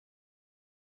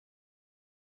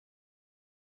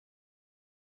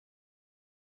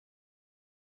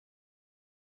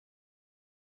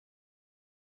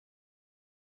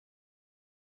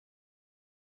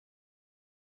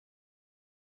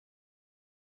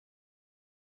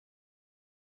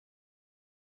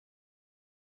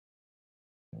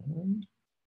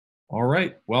All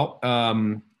right. Well,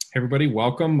 hey everybody,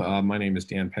 welcome. My name is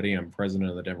Dan Petty. I'm president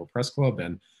of the Denver Press Club,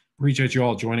 and appreciate you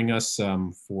all joining us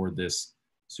for this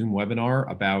Zoom webinar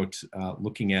about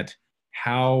looking at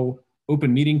how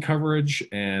open meeting coverage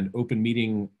and open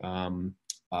meeting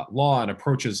law and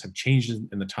approaches have changed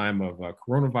in the time of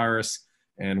coronavirus.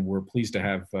 And we're pleased to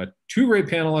have two great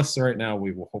panelists right now.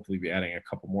 We will hopefully be adding a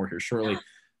couple more here shortly.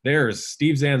 There's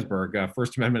Steve Zansberg,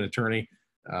 First Amendment attorney.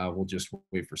 We'll just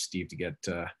wait for Steve to get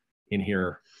in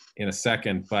here in a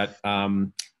second, but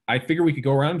I figure we could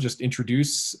go around and just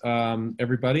introduce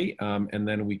everybody, and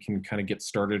then we can kind of get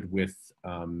started with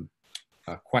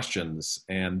questions.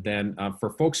 And then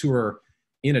for folks who are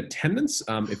in attendance,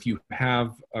 if you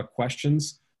have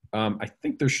questions, I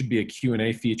think there should be a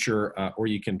Q&A feature, or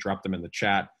you can drop them in the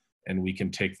chat and we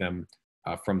can take them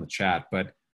from the chat.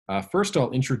 But first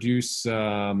I'll introduce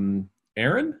Erin.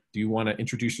 Do you want to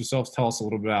introduce yourselves? Tell us a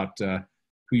little bit about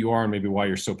who you are and maybe why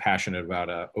you're so passionate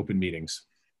about open meetings.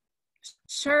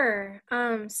 Sure.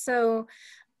 I'm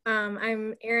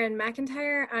Erin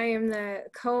McIntyre. I am the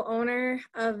co-owner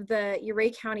of the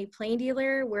Ouray County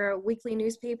Plaindealer. We're a weekly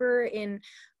newspaper in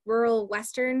rural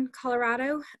western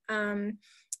Colorado.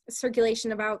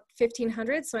 Circulation about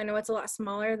 1,500, so I know it's a lot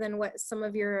smaller than what some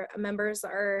of your members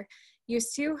are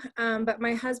used to. But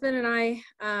my husband and I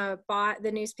bought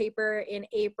the newspaper in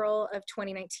April of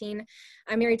 2019.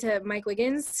 I'm married to Mike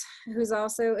Wiggins, who's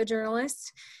also a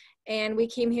journalist. And we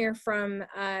came here from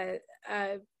a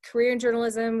career in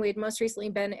journalism. We'd most recently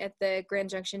been at the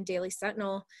Grand Junction Daily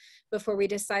Sentinel before we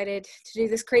decided to do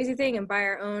this crazy thing and buy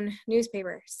our own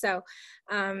newspaper. So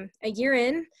a year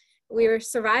in, we were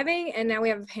surviving, and now we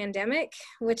have a pandemic,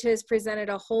 which has presented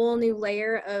a whole new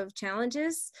layer of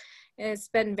challenges. And it's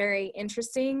been very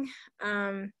interesting,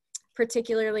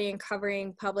 particularly in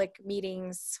covering public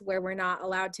meetings where we're not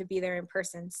allowed to be there in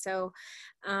person. So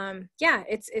yeah,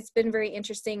 it's been very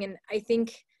interesting. And I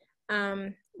think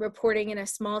reporting in a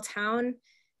small town,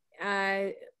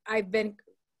 I've been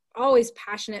always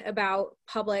passionate about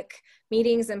public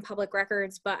meetings and public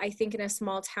records, but I think in a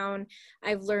small town,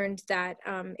 I've learned that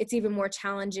it's even more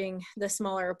challenging the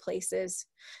smaller places.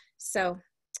 So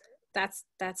that's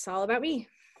all about me.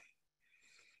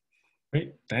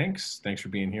 Great, thanks. Thanks for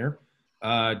being here.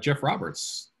 Jeff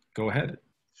Roberts, go ahead.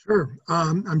 Sure.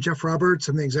 I'm Jeff Roberts.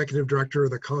 I'm the executive director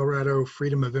of the Colorado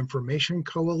Freedom of Information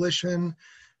Coalition,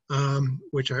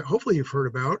 which hopefully you've heard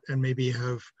about and maybe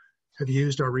have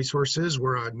used our resources.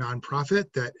 We're a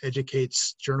nonprofit that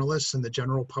educates journalists and the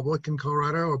general public in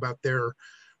Colorado about their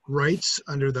rights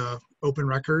under the open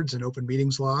records and open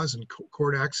meetings laws and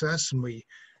court access. And we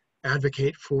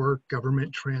advocate for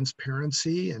government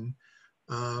transparency. And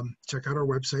check out our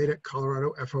website at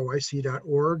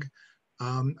coloradofoic.org.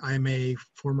 I'm a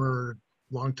former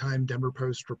longtime Denver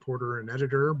Post reporter and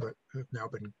editor, but have now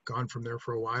been gone from there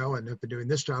for a while and have been doing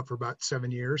this job for about 7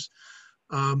 years.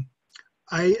 Dan,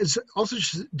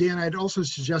 I'd also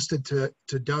suggested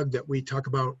to Doug that we talk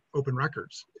about open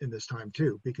records in this time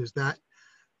too, because that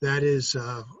is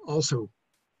also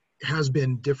has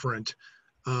been different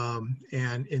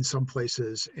and in some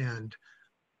places and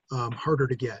harder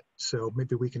to get. So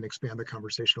maybe we can expand the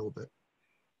conversation a little bit.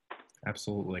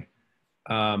 Absolutely.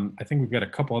 I think we've got a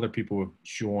couple other people who have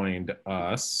joined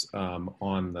us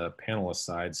on the panelist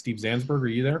side. Steve Zansberg, are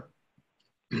you there?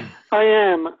 I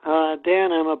am.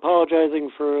 Dan, I'm apologizing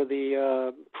for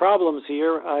the problems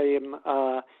here. I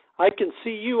can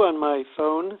see you on my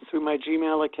phone through my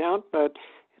Gmail account, but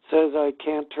it says I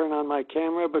can't turn on my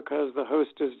camera because the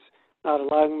host is not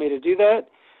allowing me to do that.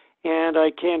 And I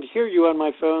can't hear you on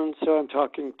my phone, so I'm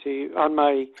talking to you on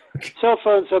my cell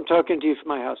phone, so I'm talking to you from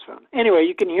my house phone. Anyway,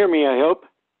 you can hear me, I hope.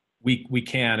 We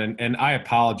can, and I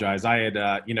apologize. I had,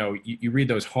 you read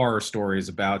those horror stories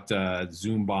about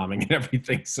Zoom bombing and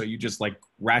everything, so you just like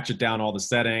ratchet down all the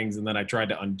settings, and then I tried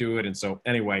to undo it. And so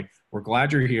anyway, we're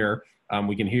glad you're here.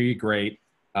 We can hear you great.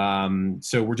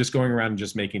 So we're just going around and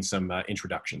just making some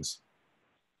introductions.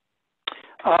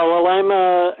 Well, I'm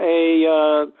an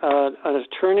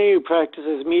attorney who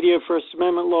practices media First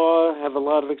Amendment law. I have a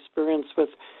lot of experience with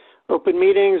open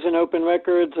meetings and open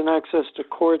records and access to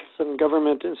courts and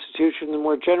government institutions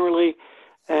more generally.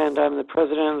 And I'm the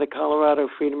president of the Colorado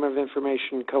Freedom of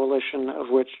Information Coalition, of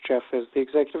which Jeff is the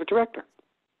executive director.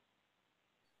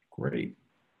 Great.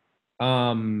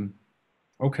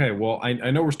 Okay, well,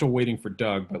 I know we're still waiting for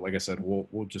Doug, but like I said,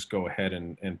 we'll just go ahead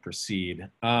and proceed.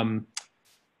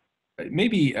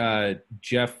 Maybe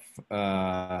Jeff,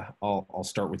 I'll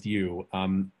start with you.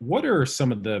 What are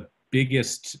some of the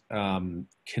biggest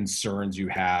concerns you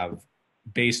have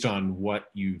based on what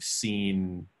you've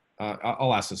seen?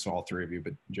 I'll ask this to all three of you,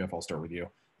 but Jeff, I'll start with you.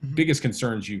 biggest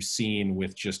concerns you've seen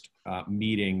with just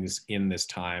meetings in this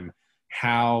time,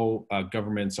 how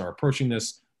governments are approaching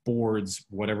this, boards,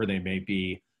 whatever they may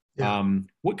be. Yeah.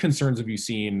 What concerns have you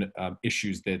seen,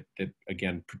 issues that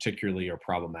again, particularly are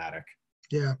problematic?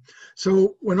 Yeah.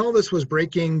 So when all this was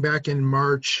breaking back in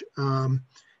March, and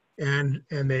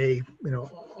they,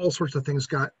 all sorts of things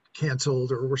got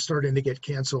canceled or were starting to get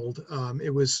canceled,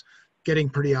 it was getting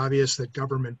pretty obvious that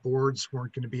government boards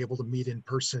weren't going to be able to meet in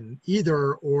person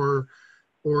either, or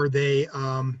they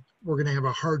were going to have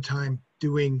a hard time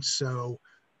doing so,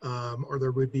 or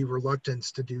there would be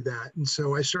reluctance to do that. And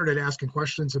so I started asking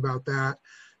questions about that,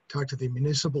 talked to the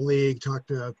municipal league, talked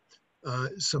to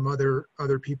some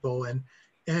other people,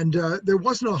 and there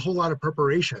wasn't a whole lot of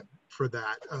preparation for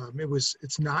that.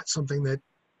 It's not something that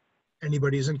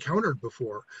anybody's encountered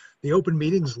before. The open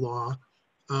meetings law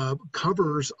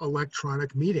covers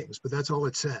electronic meetings, but that's all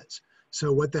it says.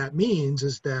 So what that means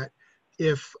is that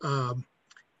if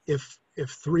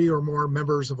 3 or more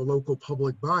members of a local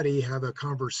public body have a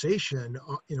conversation,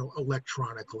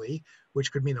 electronically,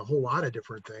 which could mean a whole lot of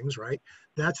different things, right?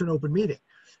 That's an open meeting.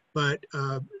 But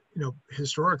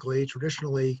historically,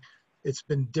 traditionally, it's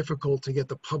been difficult to get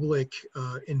the public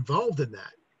involved in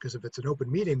that, because if it's an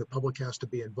open meeting, the public has to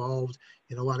be involved.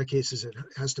 In a lot of cases, it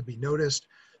has to be noticed.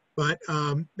 But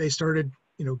they started,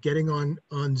 getting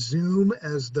on Zoom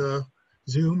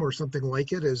or something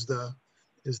like it as the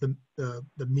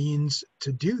means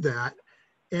to do that.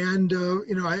 And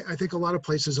I think a lot of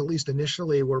places, at least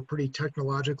initially, were pretty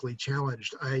technologically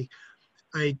challenged.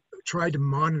 I tried to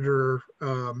monitor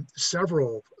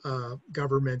several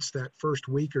governments that first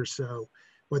week or so,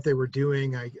 what they were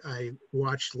doing. I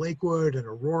watched Lakewood and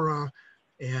Aurora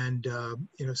and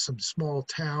some small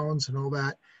towns and all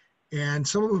that. And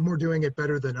some of them were doing it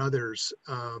better than others.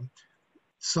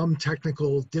 Some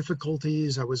technical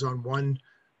difficulties. I was on one,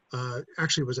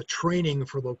 actually it was a training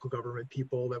for local government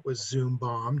people that was Zoom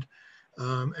bombed.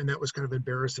 And that was kind of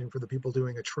embarrassing for the people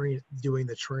doing the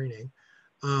training.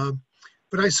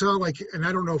 But I saw, and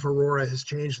I don't know if Aurora has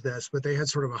changed this, but they had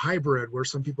sort of a hybrid where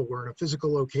some people were in a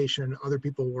physical location, other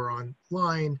people were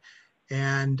online,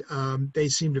 and they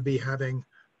seem to be having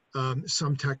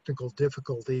some technical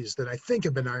difficulties that I think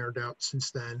have been ironed out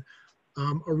since then.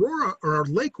 Aurora or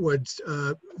Lakewood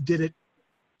did it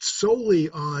solely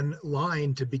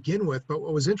online to begin with, but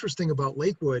what was interesting about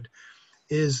Lakewood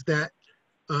is that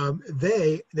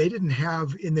they didn't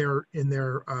have in their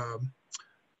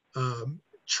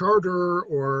charter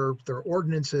or their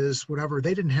ordinances, whatever,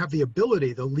 they didn't have the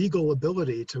legal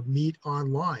ability to meet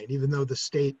online, even though the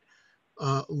state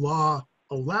law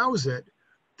allows it.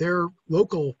 Their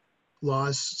local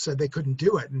laws said they couldn't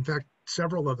do it. In fact,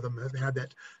 several of them have had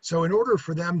that. So in order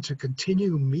for them to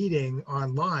continue meeting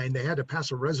online, they had to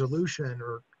pass a resolution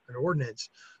or an ordinance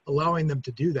allowing them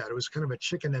to do that. It was kind of a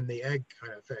chicken and the egg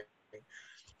kind of thing.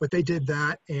 But they did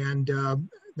that, and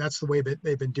that's the way that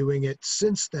they've been doing it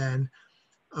since then.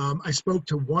 I spoke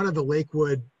to one of the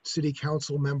Lakewood City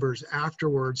Council members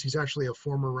afterwards. He's actually a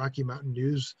former Rocky Mountain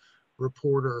News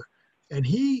reporter, and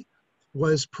he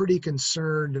was pretty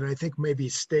concerned, and I think maybe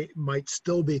state might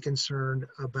still be concerned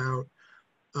about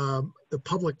the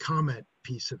public comment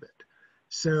piece of it.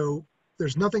 So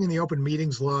there's nothing in the open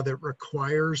meetings law that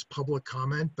requires public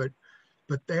comment, but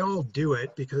they all do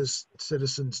it because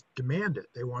citizens demand it.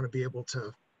 They want to be able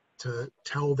to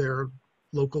tell their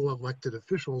local elected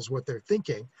officials what they're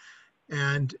thinking.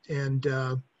 And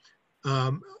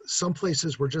some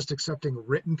places were just accepting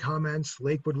written comments.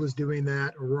 Lakewood was doing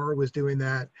that, Aurora was doing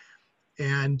that.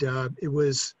 And it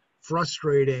was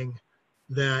frustrating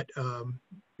that,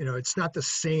 it's not the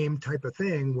same type of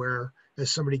thing where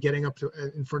as somebody getting up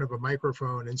in front of a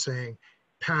microphone and saying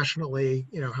passionately,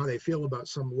 how they feel about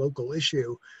some local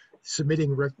issue,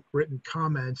 submitting written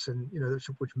comments and,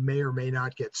 which may or may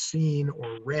not get seen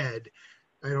or read,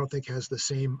 I don't think has the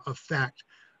same effect.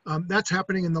 That's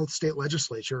happening in the state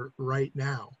legislature right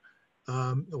now.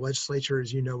 The legislature,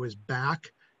 as you know, is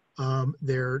back.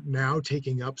 They're now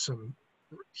taking up some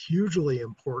hugely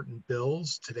important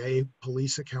bills. Today,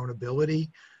 police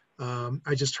accountability.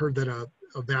 I just heard that a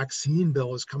vaccine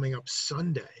bill is coming up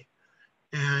Sunday.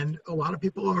 And a lot of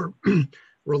people are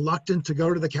reluctant to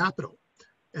go to the Capitol.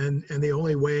 And the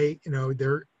only way,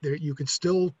 you could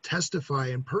still testify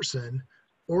in person,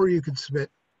 or you could submit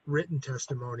written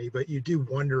testimony, but you do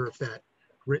wonder if that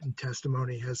written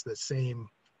testimony has the same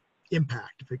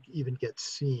impact, if it even gets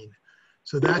seen.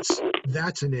 So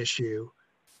that's an issue.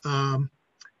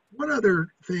 One other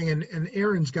thing, and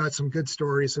Erin's got some good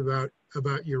stories about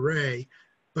Ouray,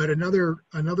 but another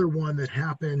one that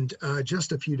happened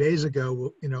just a few days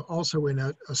ago, also in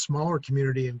a smaller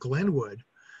community in Glenwood,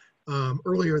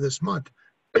 earlier this month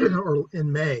or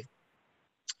in May.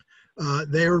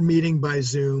 They were meeting by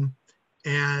Zoom,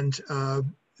 and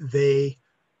they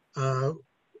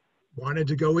wanted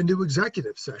to go into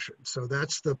executive session. So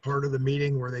that's the part of the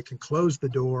meeting where they can close the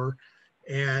door.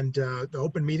 And the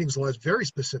open meetings law is very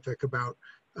specific about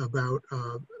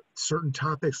certain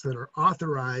topics that are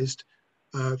authorized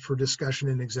for discussion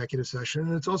in executive session.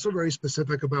 And it's also very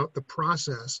specific about the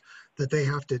process that they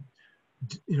have to,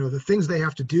 the things they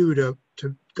have to do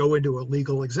to go into a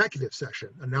legal executive session.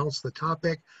 Announce the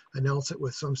topic, announce it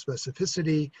with some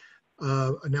specificity,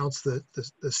 announce the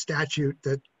statute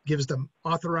that gives them,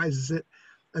 authorizes it,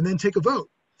 and then take a vote.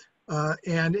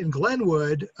 And in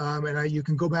Glenwood, you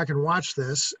can go back and watch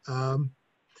this,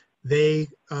 they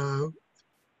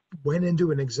went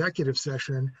into an executive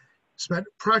session, spent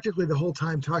practically the whole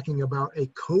time talking about a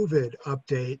COVID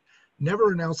update,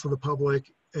 never announced to the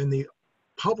public in the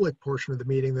public portion of the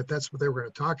meeting that that's what they were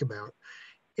going to talk about.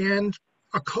 And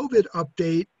a COVID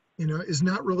update, is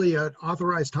not really an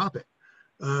authorized topic.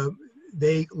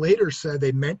 They later said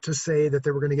they meant to say that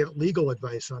they were going to get legal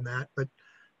advice on that, but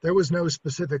there was no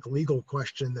specific legal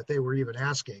question that they were even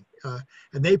asking.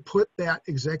 And they put that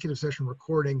executive session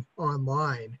recording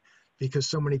online because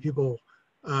so many people,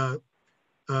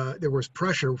 there was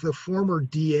pressure. The former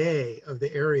DA of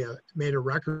the area made a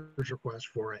records request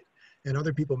for it, and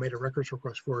other people made a records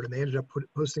request for it, and they ended up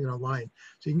posting it online.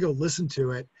 So you can go listen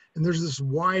to it. And there's this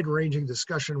wide-ranging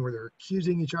discussion where they're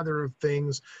accusing each other of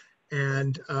things,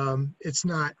 and it's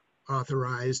not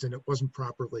authorized, and it wasn't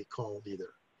properly called either.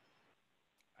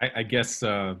 I guess,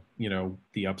 the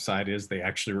upside is they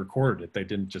actually recorded it. They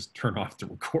didn't just turn off the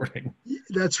recording.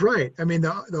 That's right. I mean,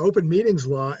 the open meetings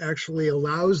law actually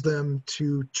allows them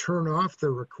to turn off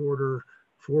the recorder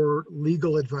for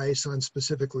legal advice on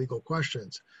specific legal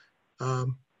questions.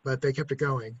 But they kept it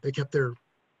going. They kept their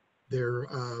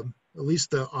at least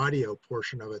the audio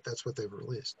portion of it. That's what they've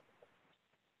released.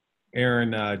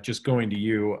 Erin, just going to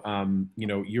you,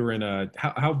 you're in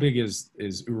how big is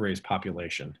Ouray's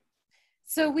population?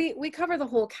 So we cover the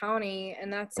whole county,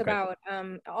 and that's okay. About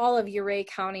all of Ouray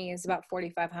County is about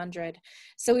 4,500.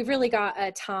 So we've really got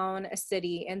a town, a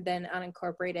city, and then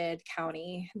unincorporated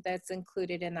county that's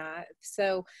included in that.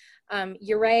 So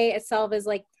Ouray itself is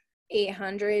like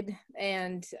 800,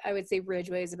 and I would say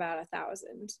Ridgeway is about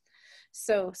 1,000.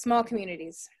 So small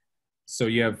communities. So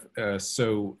you have,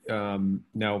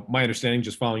 now my understanding,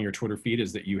 just following your Twitter feed,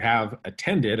 is that you have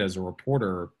attended as a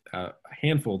reporter a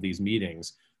handful of these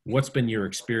meetings. What's been your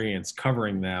experience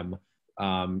covering them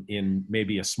in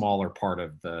maybe a smaller part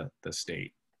of the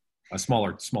state,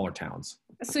 smaller towns?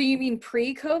 So you mean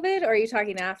pre-COVID, or are you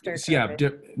talking after COVID?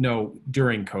 Yeah,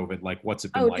 during COVID, like what's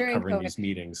it been like covering COVID. These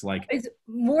meetings? Like it's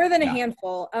more than a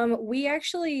handful. We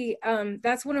actually,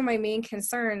 that's one of my main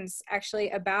concerns actually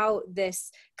about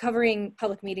this covering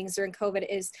public meetings during COVID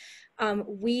is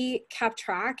we kept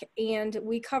track, and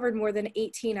we covered more than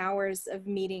 18 hours of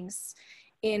meetings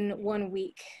in 1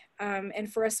 week.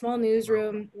 And for a small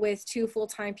newsroom with 2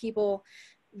 full-time people,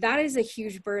 that is a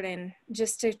huge burden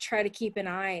just to try to keep an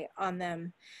eye on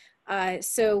them.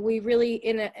 So we really,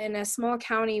 in a small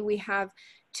county, we have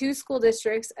 2 school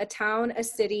districts, a town, a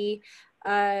city,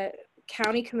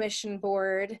 county commission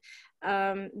board.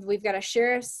 We've got a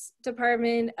sheriff's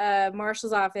department, a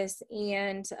marshal's office,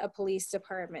 and a police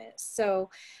department. So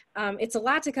it's a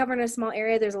lot to cover in a small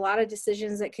area. There's a lot of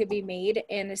decisions that could be made,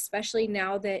 and especially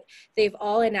now that they've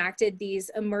all enacted these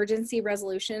emergency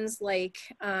resolutions like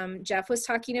Jeff was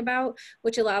talking about,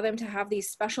 which allow them to have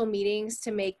these special meetings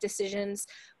to make decisions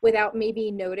without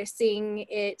maybe noticing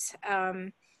it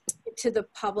to the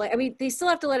public. I mean, they still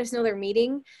have to let us know they're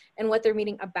meeting and what they're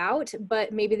meeting about,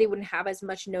 but maybe they wouldn't have as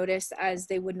much notice as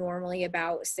they would normally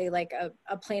about, say, like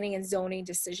a planning and zoning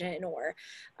decision, or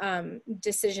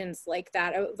decisions like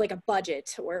that, like a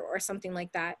budget or something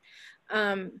like that.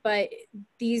 But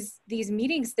these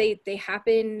meetings, they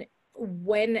happen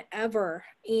whenever,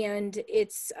 and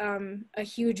it's a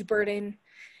huge burden,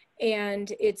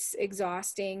 and it's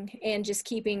exhausting, and just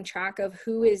keeping track of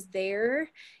who is there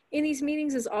in these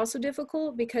meetings is also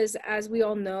difficult, because as we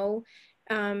all know,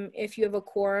 if you have a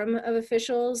quorum of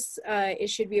officials, it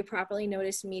should be a properly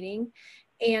noticed meeting.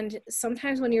 And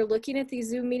sometimes when you're looking at these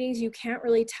Zoom meetings, you can't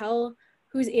really tell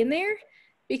who's in there,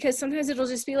 because sometimes it'll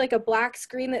just be like a black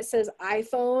screen that says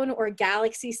iPhone or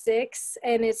Galaxy 6.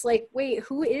 And it's like, wait,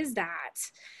 who is that?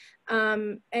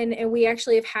 And we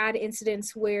actually have had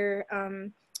incidents where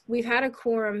we've had a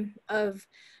quorum of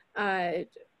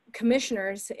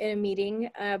commissioners in a meeting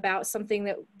about something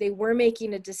that they were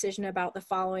making a decision about the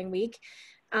following week.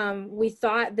 We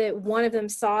thought that one of them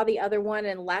saw the other one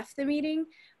and left the meeting,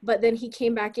 but then he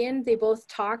came back in. They both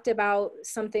talked about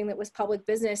something that was public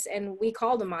business, and we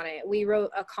called them on it. We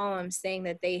wrote a column saying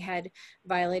that they had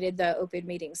violated the open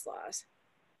meetings laws.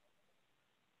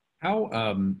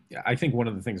 I think one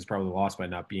of the things that's probably lost by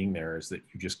not being there is that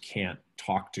you just can't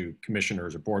talk to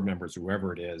commissioners or board members,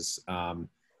 whoever it is.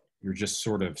 You're just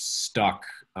sort of stuck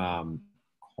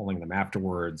calling them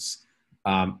afterwards.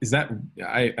 I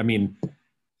mean,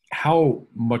 how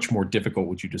much more difficult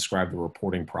would you describe the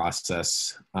reporting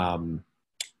process and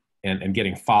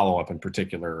getting follow-up in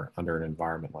particular under an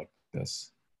environment like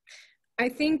this? I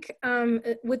think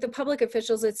with the public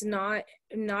officials, it's not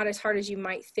as hard as you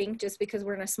might think, just because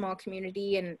we're in a small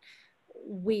community, and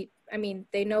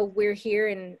they know we're here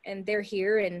and they're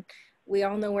here, and we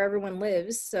all know where everyone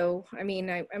lives. So, I mean,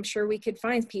 I'm sure we could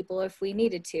find people if we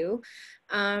needed to.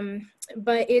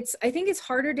 But I think it's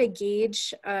harder to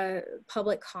gauge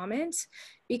public comment,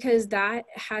 because that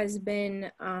has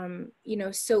been,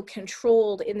 so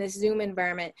controlled in this Zoom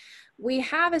environment. We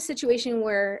have a situation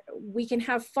where we can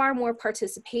have far more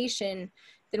participation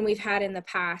than we've had in the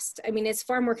past. I mean, it's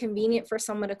far more convenient for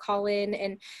someone to call in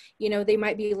and, they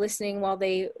might be listening while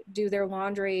they do their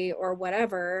laundry or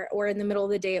whatever, or in the middle of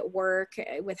the day at work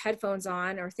with headphones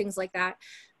on or things like that.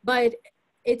 But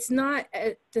it's not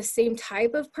the same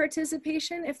type of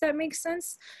participation, if that makes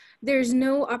sense. There's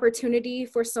no opportunity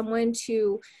for someone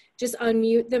to just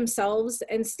unmute themselves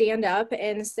and stand up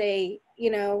and say,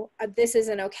 this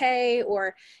isn't okay.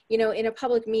 Or, in a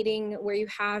public meeting where you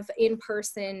have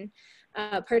in-person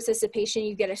participation,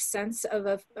 you get a sense of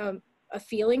a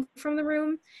feeling from the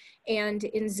room. And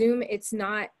in Zoom, it's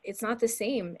not the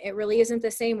same. It really isn't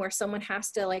the same, where someone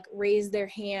has to raise their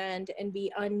hand and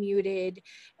be unmuted.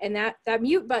 And that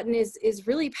mute button is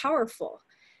really powerful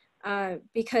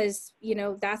because,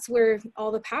 that's where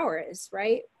all the power is,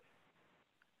 right?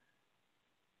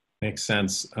 Makes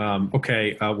sense.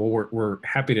 Okay. Well, we're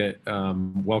happy to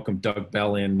welcome Doug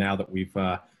Bell in now that we've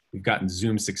gotten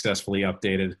Zoom successfully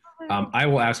updated. I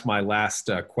will ask my last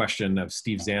question of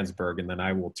Steve Zansberg, and then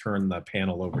I will turn the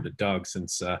panel over to Doug,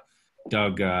 since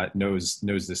Doug knows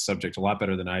this subject a lot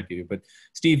better than I do. But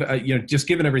Steve, just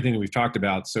given everything that we've talked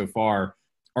about so far,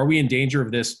 are we in danger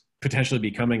of this potentially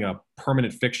becoming a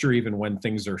permanent fixture, even when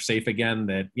things are safe again?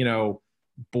 That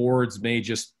boards may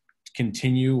just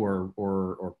continue,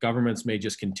 or governments may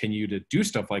just continue to do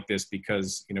stuff like this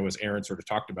because, as Erin sort of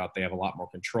talked about, they have a lot more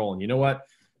control. And you know what?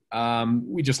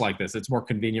 We just like this. It's more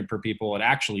convenient for people. It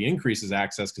actually increases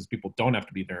access because people don't have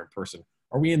to be there in person.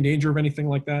 Are we in danger of anything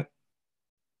like that?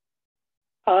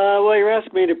 Well, you're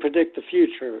asking me to predict the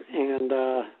future, and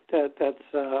that's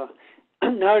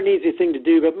not an easy thing to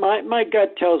do. But my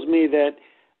gut tells me that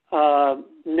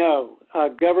no,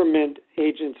 government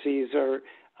agencies are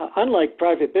unlike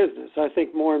private business. I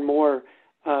think more and more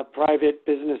private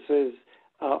businesses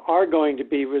are going to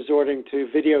be resorting to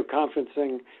video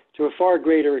conferencing to a far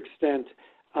greater extent,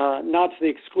 not to the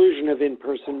exclusion of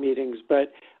in-person meetings,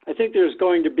 but I think there's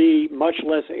going to be much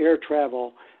less air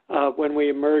travel when we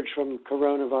emerge from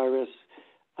coronavirus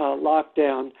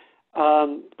lockdown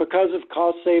because of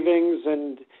cost savings,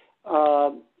 and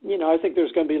I think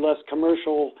there's going to be less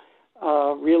commercial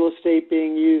real estate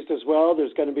being used as well.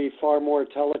 There's going to be far more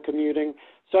telecommuting.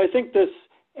 So I think this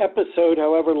episode,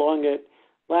 however long it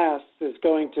lasts, is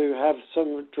going to have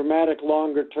some dramatic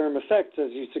longer-term effects,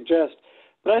 as you suggest.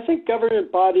 But I think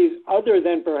government bodies, other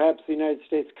than perhaps the United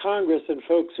States Congress and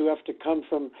folks who have to come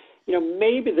from,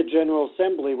 maybe the General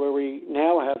Assembly, where we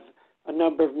now have a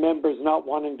number of members not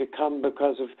wanting to come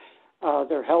because of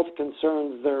their health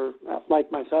concerns. They're,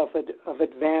 like myself, of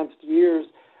advanced years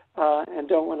and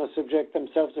don't want to subject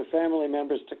themselves or family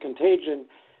members to contagion.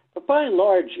 But by and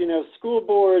large, school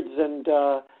boards and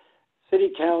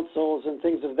city councils and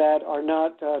things of that are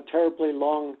not terribly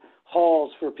long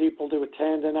hauls for people to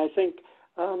attend. And I think,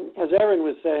 as Erin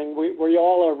was saying, we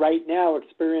all are right now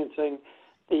experiencing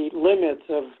the limits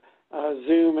of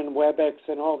Zoom and WebEx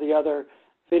and all the other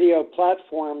video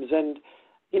platforms. And,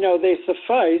 they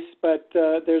suffice, but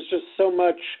there's just so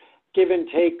much give and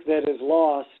take that is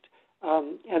lost.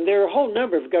 And there are a whole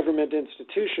number of government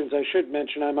institutions. I should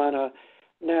mention I'm on a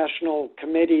national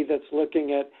committee that's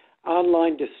looking at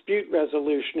online dispute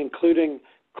resolution, including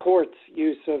courts'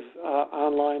 use of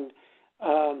online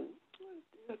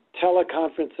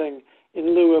teleconferencing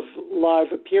in lieu of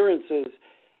live appearances.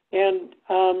 And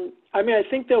I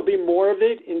think there'll be more of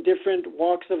it in different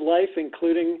walks of life,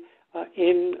 including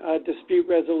in dispute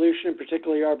resolution,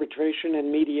 particularly arbitration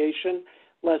and mediation,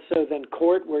 less so than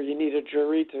court, where you need a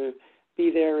jury to be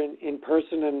there in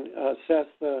person and assess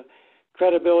the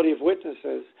credibility of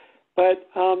witnesses. But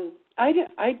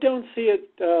I don't see it,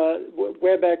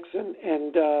 WebEx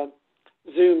and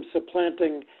Zoom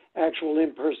supplanting actual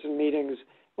in-person meetings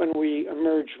when we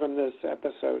emerge from this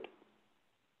episode.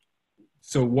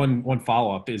 So one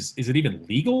follow-up is it even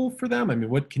legal for them? I mean,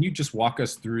 can you just walk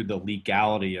us through the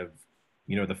legality of,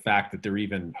 the fact that they're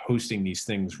even hosting these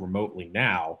things remotely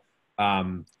now?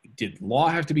 Did law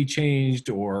have to be changed,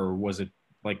 or was it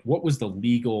what was the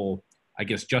legal, I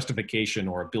guess, justification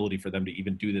or ability for them to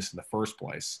even do this in the first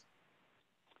place?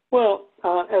 Well,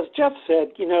 as Jeff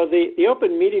said, the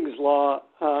open meetings law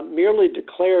merely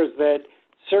declares that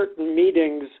certain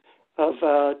meetings of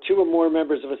 2 or more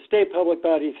members of a state public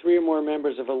body, 3 or more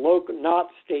members of a local, not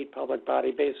state public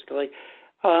body, basically,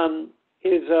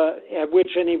 is at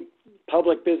which any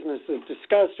public business is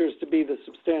discussed or is to be the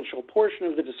substantial portion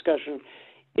of the discussion,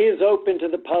 is open to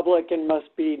the public and must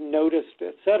be noticed,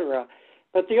 etc.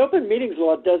 But the open meetings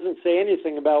law doesn't say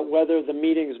anything about whether the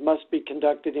meetings must be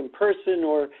conducted in person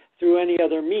or through any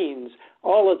other means.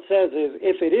 All it says is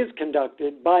if it is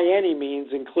conducted by any means,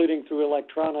 including through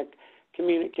electronic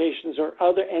communications or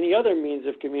any other means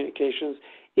of communications,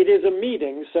 it is a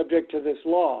meeting subject to this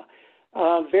law.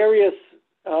 Various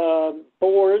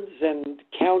boards and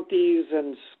counties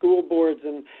and school boards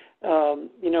and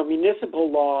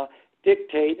municipal law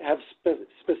have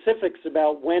specifics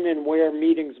about when and where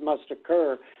meetings must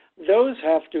occur. Those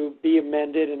have to be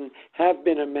amended and have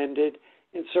been amended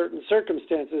in certain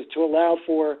circumstances to allow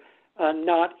for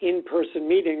not in-person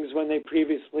meetings when they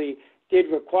previously did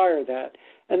require that.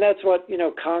 And that's what,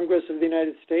 Congress of the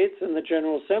United States and the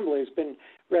General Assembly has been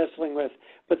wrestling with.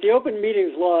 But the open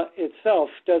meetings law itself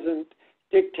doesn't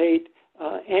dictate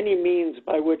any means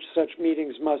by which such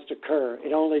meetings must occur.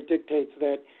 It only dictates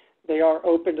that they are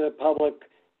open to the public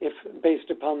if based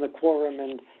upon the quorum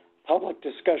and public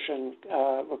discussion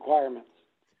requirements.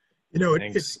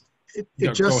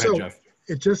 It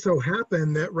just so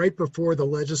happened that right before the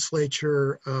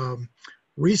legislature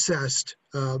recessed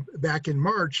back in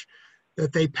March,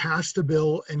 that they passed a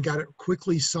bill and got it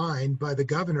quickly signed by the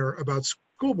governor about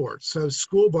school boards. So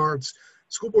school boards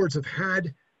have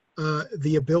had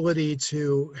the ability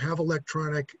to have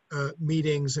electronic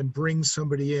meetings and bring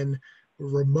somebody in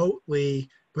remotely,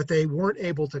 but they weren't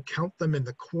able to count them in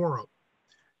the quorum.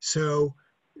 So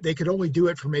they could only do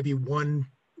it for maybe one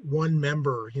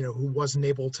member, who wasn't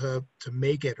able to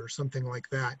make it or something like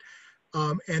that.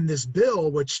 And this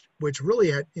bill, which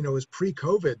really had, was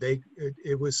pre-COVID,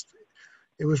 it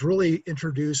was really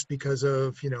introduced because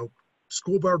of,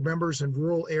 school board members in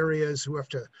rural areas who have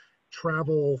to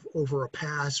travel over a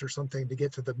pass or something to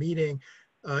get to the meeting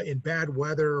in bad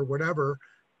weather or whatever.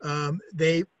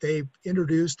 They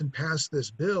introduced and passed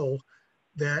this bill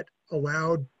that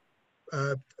allowed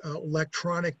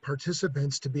electronic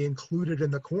participants to be included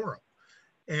in the quorum.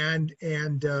 And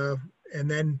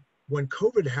then when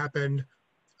COVID happened,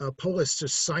 Polis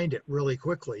just signed it really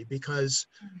quickly because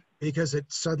it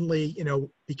suddenly,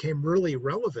 became really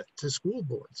relevant to school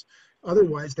boards.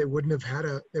 Otherwise, they wouldn't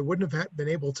have been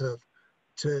able to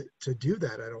do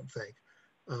that, I don't think.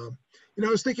 I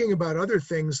was thinking about other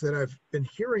things that I've been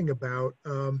hearing about.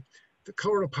 The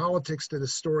Colorado Politics did a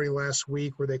story last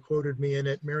week where they quoted me in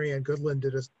it. Marianne Goodland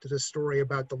did a story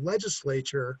about the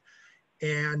legislature,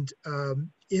 and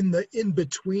in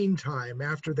between time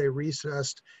after they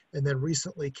recessed and then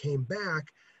recently came back,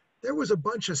 there was a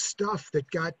bunch of stuff that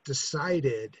got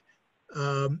decided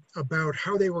about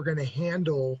how they were going to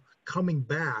handle coming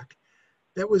back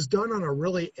that was done on a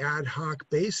really ad hoc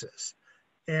basis.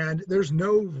 And there's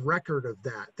no record of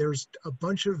that. There's a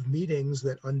bunch of meetings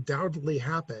that undoubtedly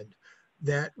happened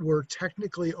that were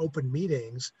technically open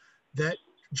meetings that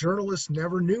journalists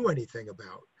never knew anything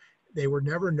about. They were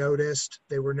never noticed.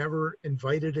 They were never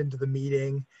invited into the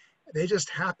meeting. They just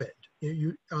happened.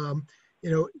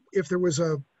 If there was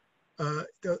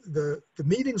the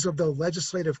meetings of the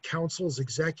Legislative Council's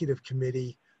Executive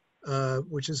Committee,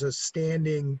 which is a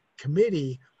standing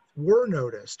committee, were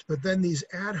noticed, but then these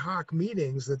ad hoc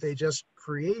meetings that they just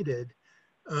created,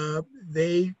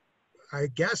 they, I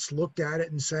guess, looked at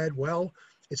it and said, well,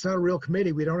 it's not a real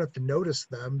committee. We don't have to notice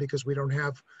them because we don't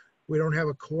have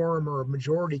a quorum or a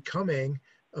majority coming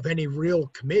of any real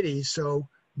committee. So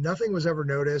nothing was ever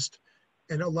noticed.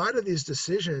 And a lot of these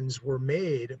decisions were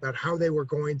made about how they were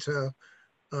going to,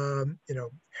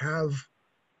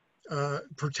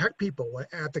 protect people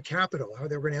at the Capitol, how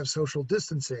they were going to have social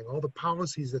distancing, all the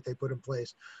policies that they put in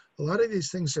place. A lot of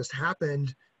these things just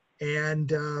happened,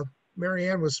 and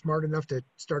Marianne was smart enough to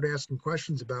start asking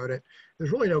questions about it.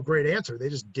 There's really no great answer. They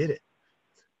just did it.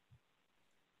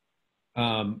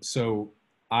 So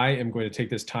I am going to take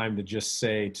this time to just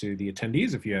say to the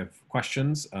attendees, if you have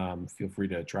questions, feel free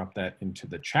to drop that into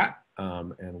the chat,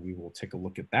 and we will take a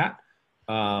look at that.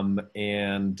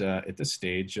 At this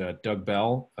stage, Doug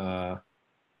Bell,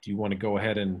 do you want to go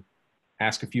ahead and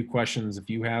ask a few questions if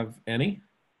you have any?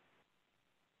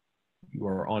 You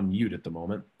are on mute at the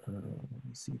moment. Let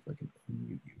me see if I can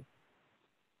unmute you.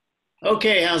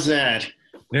 Okay, how's that?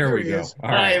 There we go. All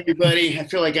Hi, right. everybody. I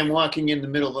feel like I'm walking in the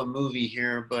middle of a movie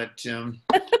here, but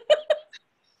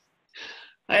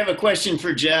I have a question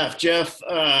for Jeff. Jeff,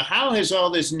 how has all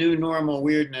this new normal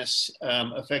weirdness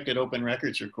affected open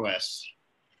records requests?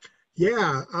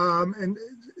 Yeah, and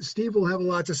Steve will have a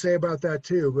lot to say about that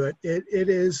too, but it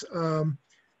is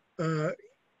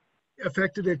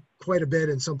affected it quite a bit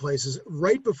in some places.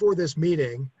 Right before this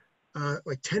meeting,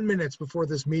 like 10 minutes before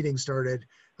this meeting started,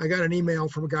 I got an email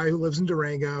from a guy who lives in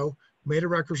Durango, made a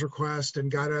records request and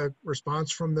got a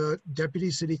response from the deputy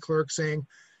city clerk saying,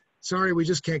 sorry, we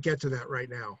just can't get to that right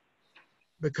now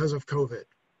because of COVID.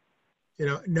 You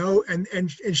know, no, and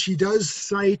she does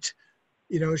cite,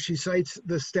 you know, she cites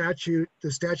the statute,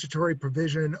 the statutory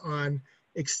provision on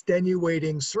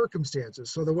extenuating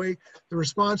circumstances. So the way the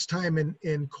response time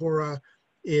in CORA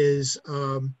is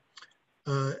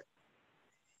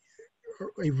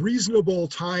a reasonable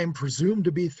time presumed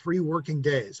to be 3 working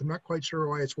days. I'm not quite sure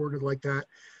why it's worded like that,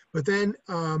 but then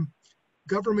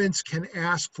governments can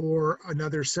ask for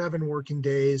another 7 working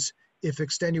days if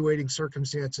extenuating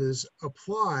circumstances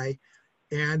apply,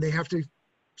 and they have to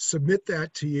submit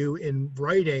that to you in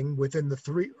writing within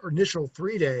the initial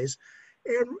 3 days.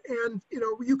 And you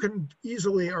know, you can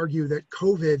easily argue that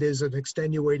COVID is an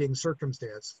extenuating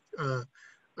circumstance.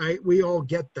 We all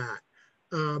get that,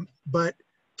 but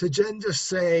to just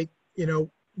say, you know,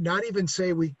 not even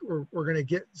say we're going to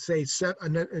get, say,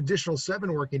 an additional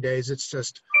 7 working days, it's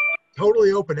just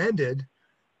totally open-ended,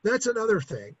 that's another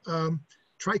thing.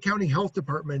 Tri-County Health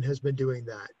Department has been doing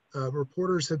that.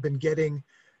 Reporters have been getting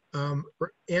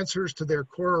answers to their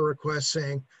CORA requests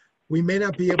saying, we may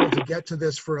not be able to get to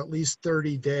this for at least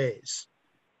 30 days.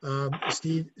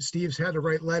 Steve's had to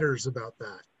write letters about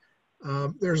that.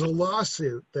 There's a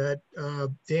lawsuit that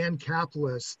Dan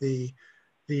Kaplis, the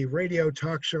radio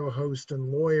talk show host and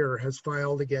lawyer, has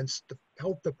filed against the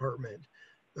health department,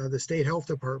 the state health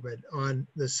department, on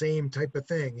the same type of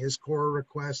thing. His CORA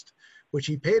request, which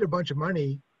he paid a bunch of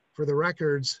money for the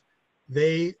records,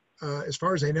 they, as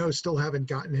far as I know, still haven't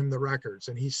gotten him the records,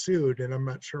 and he's sued, and I'm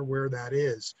not sure where that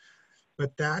is.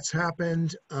 But that's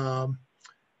happened. So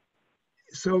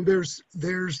there's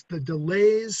the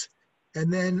delays,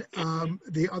 and then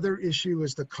the other issue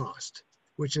is the cost,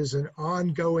 which is an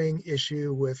ongoing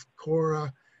issue with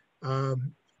CORA.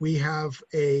 We have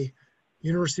a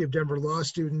University of Denver law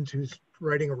student who's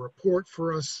writing a report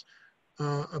for us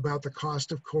about the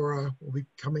cost of CORA. We'll be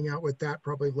coming out with that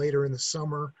probably later in the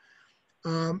summer.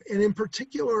 And in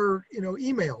particular, you know,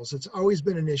 emails. It's always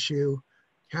been an issue,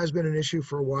 has been an issue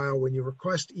for a while. When you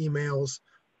request emails,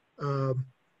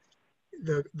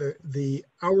 the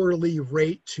hourly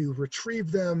rate to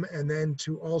retrieve them and then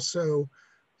to also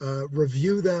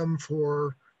review them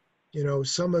for, you know,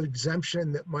 some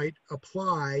exemption that might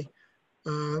apply,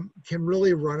 can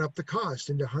really run up the cost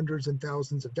into hundreds and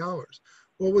thousands of dollars.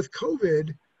 Well, with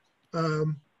COVID,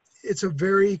 it's a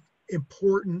very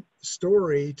important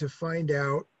story to find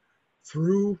out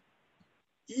through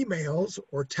emails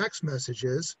or text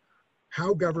messages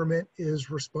how government is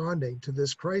responding to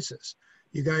this crisis.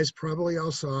 You guys probably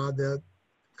all saw the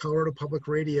Colorado Public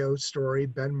Radio story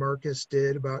Ben Marcus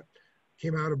did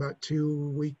came out about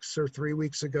 2 weeks or 3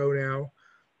 weeks ago now,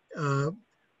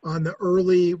 on the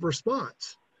early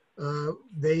response.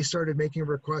 They started making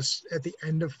requests at the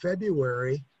end of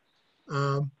February,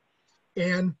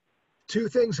 and 2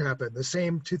 things happened, the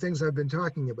same 2 things I've been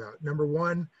talking about. Number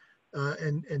one,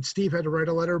 and Steve had to write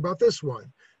a letter about this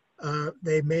one.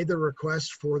 They made the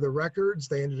request for the records.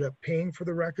 They ended up paying for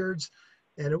the records,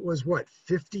 and it was what,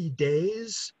 50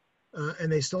 days?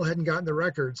 And they still hadn't gotten the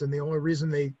records. And the only reason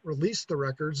they released the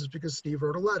records is because Steve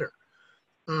wrote a letter.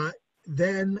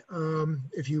 Then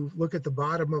if you look at the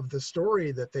bottom of the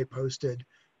story that they posted,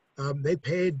 they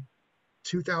paid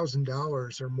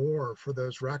 $2,000 or more for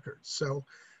those records. So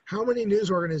how many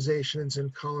news organizations in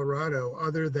Colorado,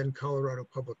 other than Colorado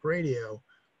Public Radio,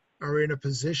 are in a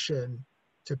position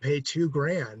to pay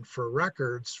 $2,000 for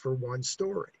records for one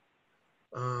story?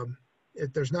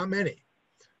 There's not many.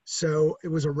 So it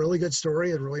was a really good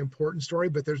story, a really important story,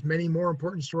 but there's many more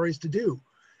important stories to do.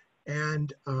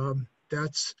 And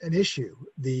that's an issue.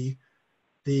 There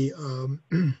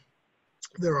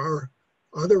are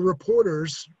other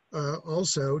reporters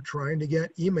also trying to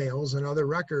get emails and other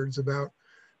records about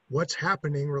what's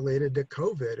happening related to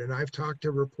COVID. And I've talked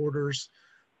to reporters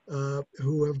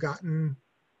who have gotten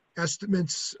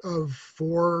estimates of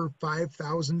 $4,000 or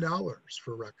 $5,000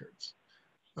 for records.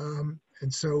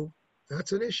 And so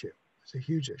that's an issue. It's a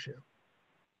huge issue.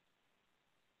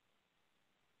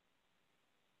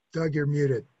 Doug, you're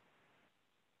muted.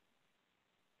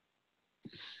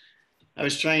 I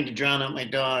was trying to drown out my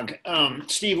dog.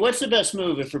 Steve, what's the best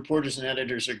move if reporters and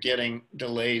editors are getting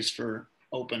delays for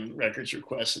open records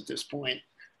requests at this point?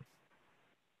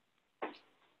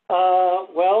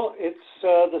 Well, it's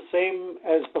the same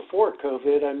as before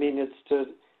COVID. I mean, it's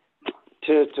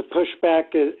to push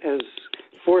back as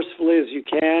forcefully as you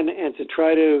can and to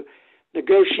try to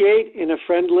negotiate in a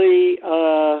friendly,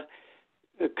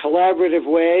 collaborative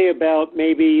way about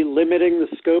maybe limiting the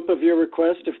scope of your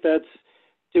request if that's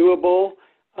doable.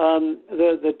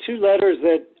 The two letters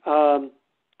that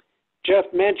Jeff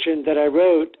mentioned that I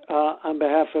wrote on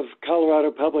behalf of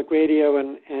Colorado Public Radio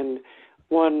and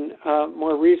one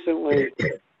more recently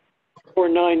for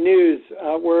 9 News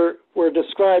were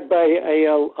described by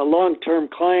a long-term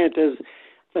client as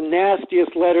the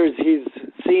nastiest letters he's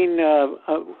seen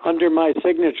under my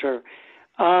signature.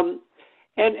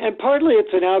 And partly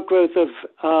it's an outgrowth of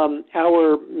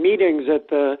our meetings at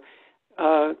the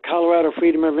Colorado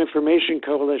Freedom of Information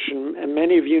Coalition. And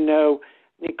many of you know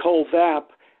Nicole Vapp,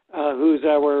 who's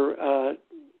our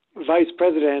vice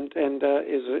president and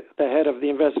is the head of the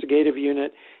investigative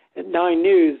unit at 9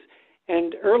 News.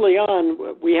 And early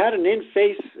on, we had an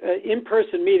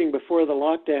in-person meeting before the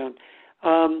lockdown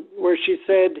where she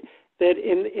said that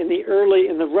in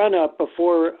the run-up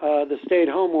before the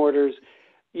stay-at-home orders,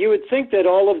 you would think that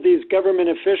all of these government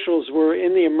officials were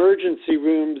in the emergency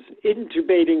rooms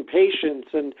intubating patients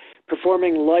and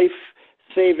performing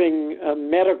life-saving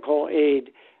medical aid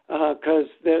because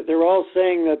they're all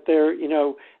saying that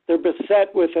they're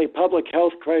beset with a public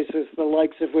health crisis, the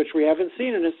likes of which we haven't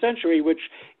seen in a century, which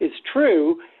is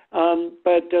true.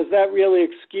 But does that really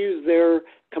excuse their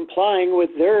complying with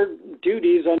their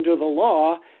duties under the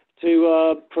law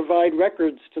to provide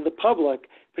records to the public,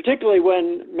 particularly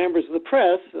when members of the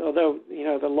press, although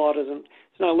the law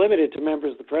it's not limited to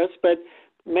members of the press, but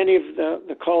many of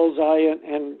the calls I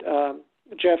and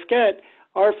Jeff get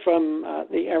are from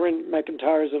the Erin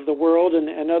McIntyres of the world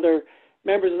and other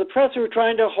members of the press who are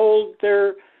trying to hold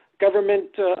their government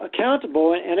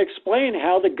accountable and explain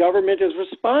how the government is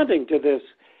responding to this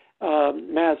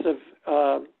massive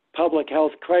public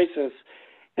health crisis.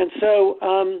 And so,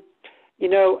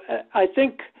 I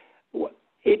think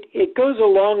it goes a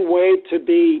long way to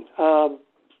be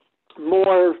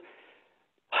more,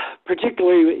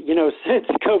 particularly, since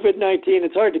COVID-19,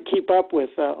 it's hard to keep up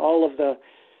with all of the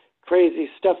crazy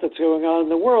stuff that's going on in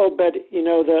the world, but,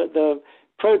 the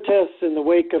protests in the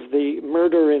wake of the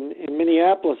murder in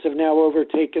Minneapolis have now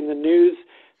overtaken the news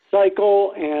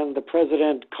cycle, and the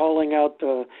president calling out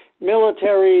the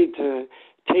military to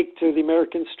take to the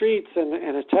American streets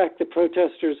and attack the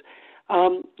protesters.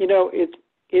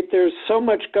 There's so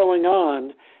much going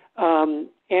on,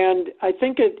 and I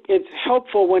think it's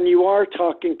helpful when you are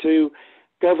talking to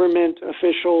government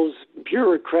officials,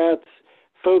 bureaucrats,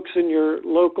 folks in your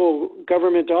local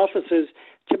government offices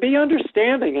to be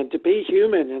understanding and to be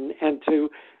human and to,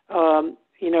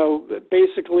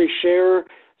 basically share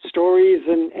stories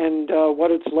and what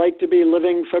it's like to be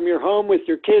living from your home with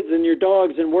your kids and your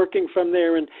dogs and working from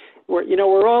there. And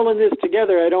we're all in this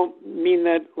together. I don't mean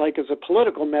that like as a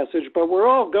political message, but we're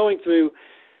all going through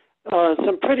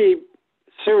some pretty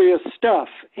serious stuff.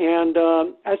 And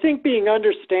I think being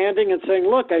understanding and saying,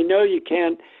 look, I know you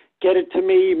can't get it to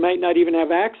me. You might not even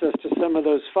have access to some of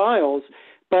those files.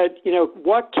 But,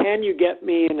 what can you get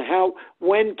me and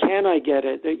when can I get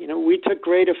it? We took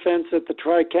great offense at the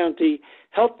Tri-County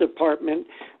Health Department,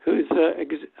 who's the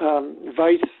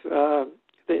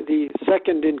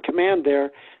second in command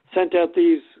there, sent out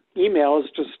these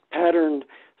emails, just patterned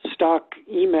stock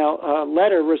email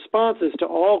letter responses to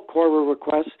all Cora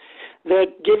requests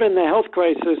that given the health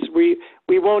crisis, we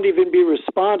won't even be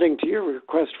responding to your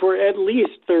request for at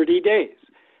least 30 days.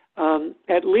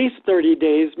 At least 30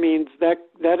 days means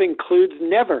that includes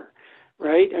never,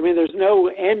 right? I mean, there's no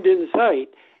end in sight.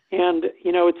 And,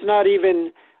 it's not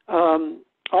even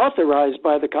authorized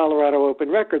by the Colorado Open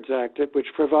Records Act, which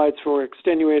provides for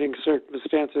extenuating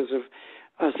circumstances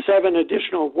of 7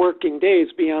 additional working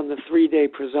days beyond the 3-day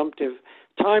presumptive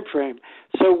time frame.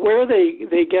 So where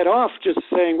they get off just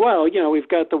saying, well, we've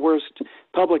got the worst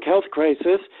public health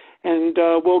crisis, and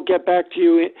we'll get back to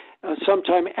you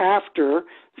sometime after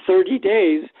 30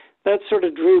 days, that sort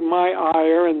of drew my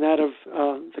ire and that of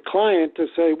the client to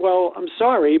say, well, I'm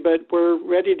sorry, but we're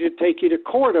ready to take you to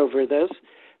court over this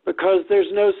because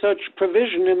there's no such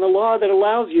provision in the law that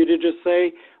allows you to just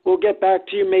say, we'll get back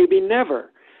to you, maybe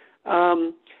never.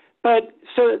 But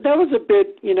so that was a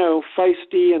bit,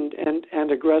 feisty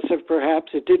and aggressive,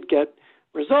 perhaps. It did get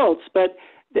results, but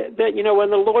that,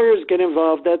 when the lawyers get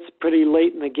involved, that's pretty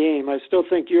late in the game. I still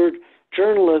think your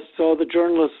journalists, all the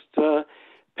journalists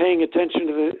paying attention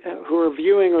to who are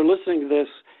viewing or listening to this,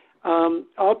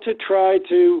 ought to try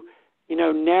to,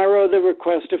 narrow the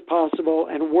request if possible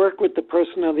and work with the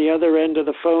person on the other end of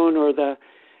the phone or the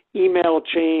email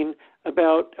chain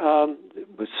about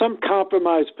some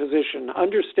compromise position,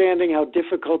 understanding how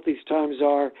difficult these times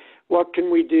are, what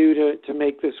can we do to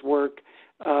make this work.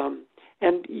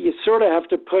 And you sort of have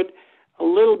to put a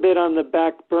little bit on the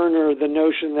back burner the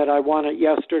notion that I want it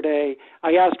yesterday.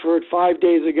 I asked for it 5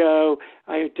 days ago.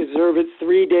 I deserve it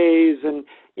 3 days. And,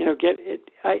 get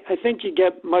it. I think you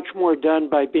get much more done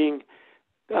by being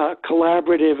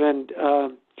collaborative and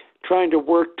trying to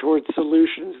work towards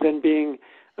solutions than being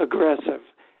aggressive.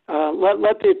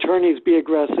 Let the attorneys be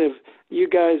aggressive. You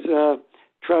guys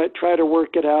try to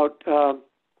work it out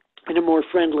in a more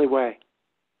friendly way.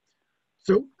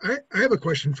 So I have a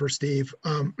question for Steve.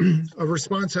 A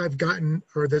response I've gotten,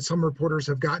 or that some reporters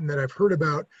have gotten that I've heard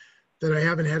about that I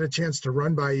haven't had a chance to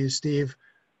run by you, Steve.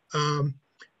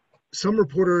 Some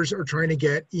reporters are trying to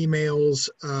get emails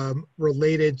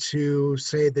related to,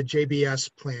 say, the JBS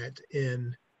plant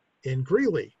in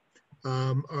Greeley.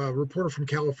 A reporter from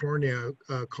California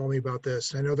called me about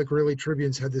this. I know the Greeley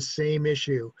Tribune's had the same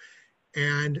issue,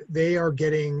 and they are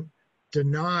getting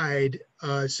denied,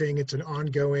 saying it's an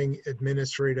ongoing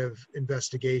administrative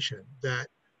investigation, that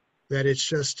it's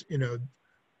just,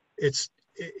 it's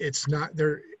not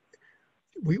there.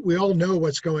 We all know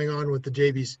what's going on with the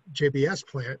JBS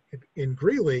plant in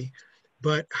Greeley,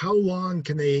 but how long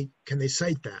can they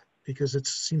cite that? Because it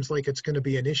seems like it's going to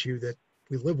be an issue that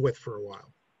we live with for a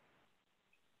while.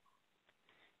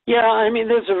 Yeah,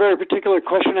 this is a very particular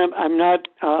question. I'm not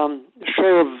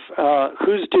sure of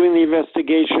who's doing the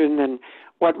investigation and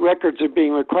what records are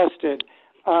being requested.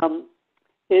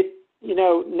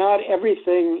 Not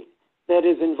everything that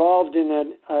is involved in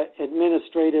an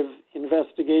administrative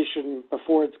investigation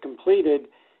before it's completed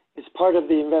is part of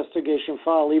the investigation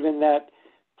file. Even that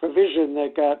provision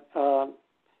that got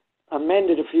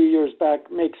amended a few years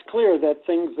back makes clear that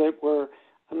things that were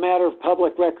a matter of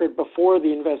public record before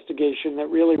the investigation that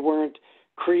really weren't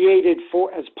created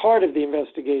as part of the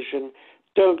investigation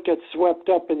don't get swept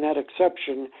up in that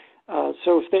exception.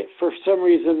 So if for some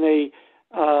reason they,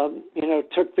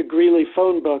 took the Greeley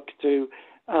phone book to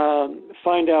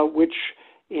find out which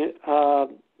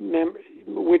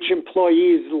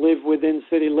employees live within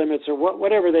city limits or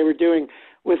whatever they were doing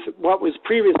with what was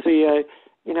previously a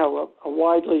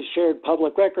widely shared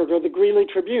public record, or the Greeley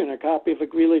Tribune, a copy of a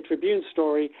Greeley Tribune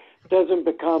story doesn't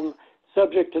become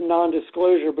subject to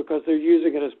non-disclosure because they're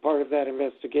using it as part of that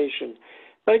investigation.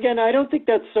 But again, I don't think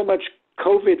that's so much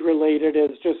COVID related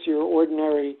as just your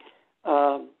ordinary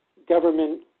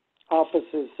government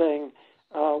offices saying,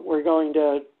 we're going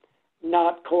to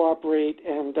not cooperate,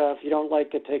 and if you don't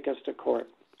like it, take us to court.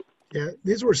 Yeah,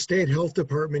 these were state health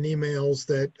department emails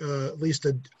that at least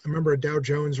I remember a Dow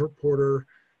Jones reporter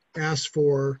asked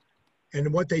for,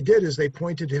 and what they did is they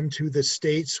pointed him to the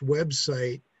state's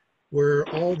website where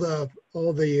all the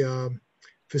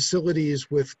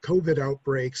facilities with COVID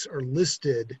outbreaks are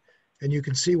listed, and you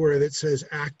can see where it says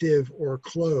active or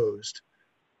closed.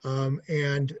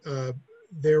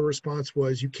 Their response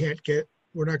was,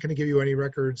 we're not going to give you any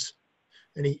records,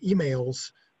 any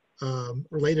emails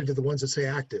related to the ones that say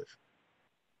active.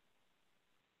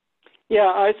 Yeah,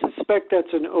 I suspect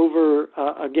that's an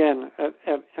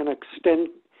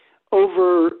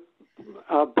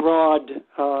broad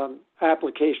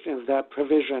application of that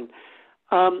provision.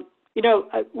 We'll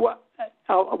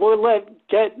let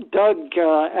Doug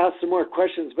ask some more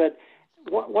questions, but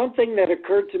one thing that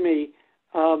occurred to me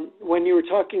when you were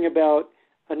talking about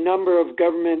a number of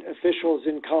government officials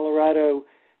in Colorado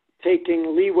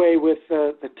taking leeway with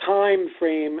the time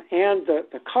frame and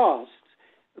the costs,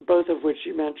 both of which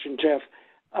you mentioned, Jeff,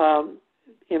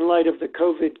 in light of the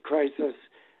COVID crisis.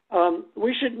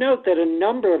 We should note that a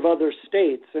number of other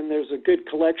states, and there's a good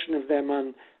collection of them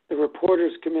on the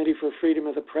Reporters Committee for Freedom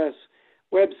of the Press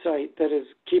website that is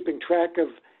keeping track of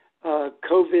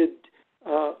COVID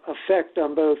effect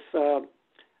on both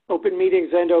open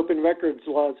meetings and open records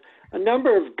laws. A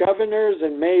number of governors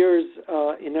and mayors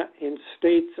in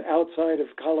states outside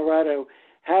of Colorado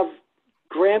have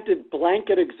granted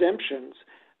blanket exemptions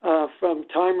from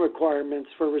time requirements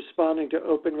for responding to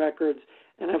open records,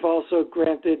 and have also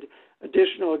granted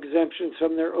additional exemptions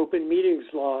from their open meetings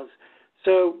laws.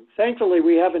 So thankfully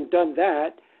we haven't done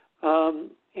that.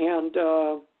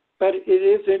 But it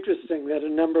is interesting that a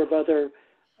number of other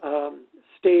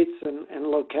states and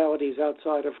localities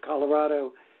outside of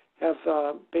Colorado have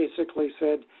basically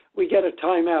said, we get a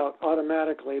timeout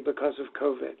automatically because of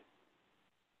COVID.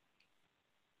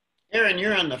 Erin,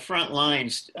 you're on the front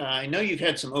lines. I know you've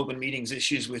had some open meetings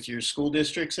issues with your school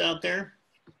districts out there.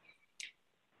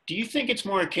 Do you think it's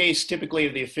more a case typically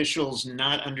of the officials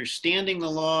not understanding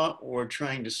the law or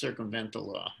trying to circumvent the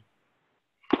law?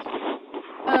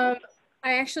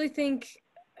 I actually think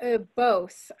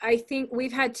both. I think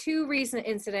we've had two recent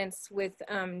incidents with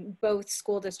both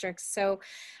school districts. So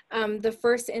the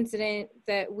first incident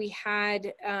that we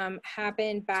had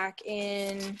happened back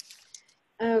in,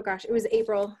 oh gosh, it was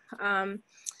April.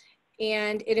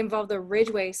 And it involved the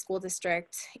Ridgeway School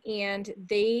District. And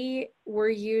they were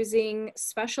using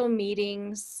special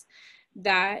meetings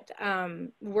that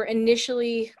were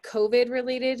initially COVID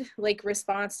related, like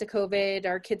response to COVID,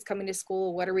 our kids coming to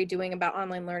school, what are we doing about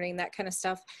online learning, that kind of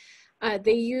stuff.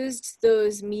 They used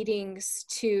those meetings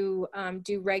to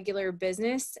do regular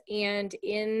business. And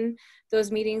in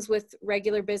those meetings with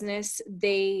regular business,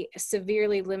 they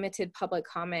severely limited public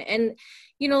comment. And,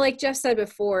 you know, like Jeff said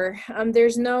before,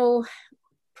 there's no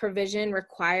provision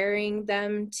requiring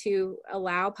them to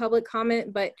allow public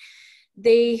comment, but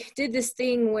they did this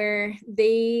thing where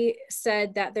they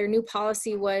said that their new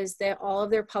policy was that all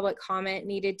of their public comment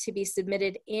needed to be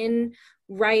submitted in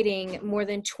writing more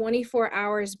than 24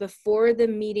 hours before the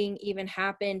meeting even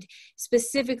happened,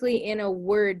 specifically in a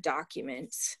Word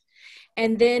document.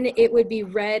 And then it would be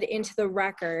read into the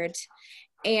record.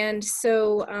 And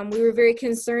so we were very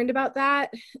concerned about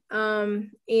that.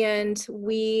 And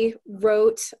we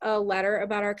wrote a letter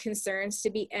about our concerns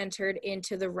to be entered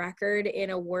into the record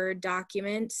in a Word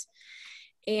document.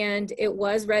 And it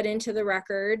was read into the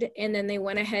record. And then they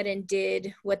went ahead and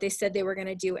did what they said they were going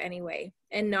to do anyway,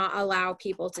 and not allow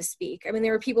people to speak. I mean,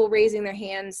 there were people raising their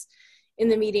hands in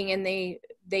the meeting and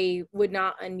they would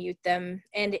not unmute them.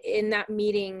 And in that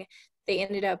meeting, they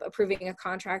ended up approving a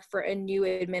contract for a new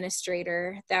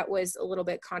administrator that was a little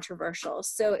bit controversial.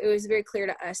 So it was very clear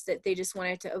to us that they just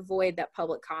wanted to avoid that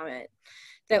public comment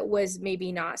that was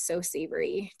maybe not so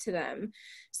savory to them.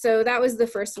 So that was the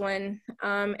first one.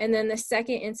 And then the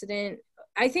second incident,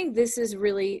 I think this is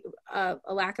really a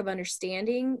lack of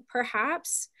understanding,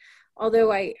 perhaps,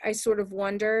 although I sort of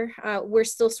wonder, we're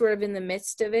still sort of in the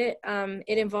midst of it.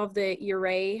 It involved the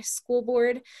Ouray School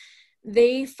Board.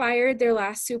 They fired their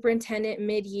last superintendent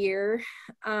mid-year,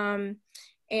 and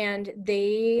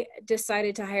they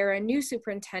decided to hire a new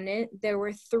superintendent. There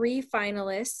were 3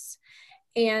 finalists,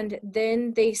 and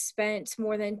then they spent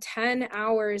more than 10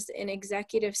 hours in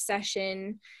executive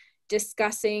session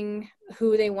discussing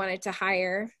who they wanted to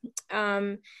hire.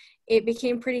 It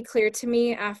became pretty clear to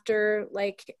me after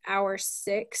like hour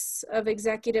 6 of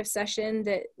executive session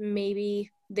that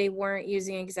maybe they weren't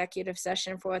using executive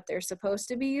session for what they're supposed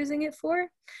to be using it for.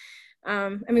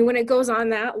 I mean, when it goes on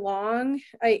that long,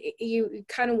 you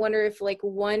kind of wonder if like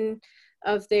one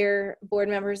of their board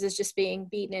members is just being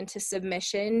beaten into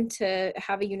submission to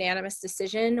have a unanimous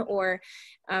decision, or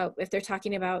if they're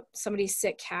talking about somebody's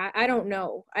sick cat. I don't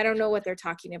know what they're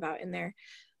talking about in there.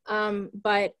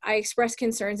 But I expressed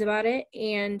concerns about it,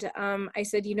 and I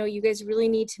said, you know, you guys really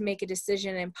need to make a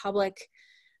decision in public.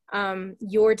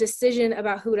 Your decision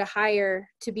about who to hire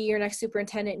to be your next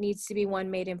superintendent needs to be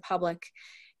one made in public.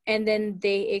 And then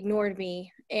they ignored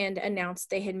me and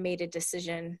announced they had made a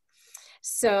decision.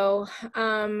 So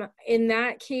in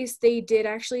that case, they did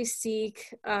actually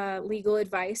seek legal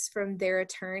advice from their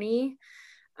attorney.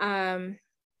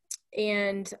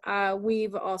 And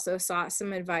we've also sought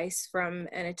some advice from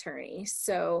an attorney.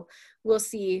 So we'll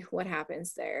see what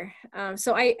happens there.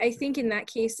 So I think in that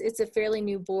case, it's a fairly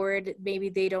new board. Maybe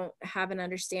they don't have an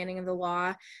understanding of the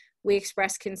law. We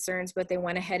expressed concerns, but they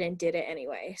went ahead and did it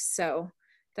anyway. So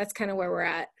that's kind of where we're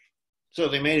at. So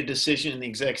they made a decision in the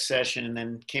exec session and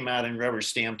then came out and rubber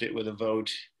stamped it with a vote.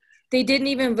 They didn't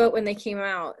even vote when they came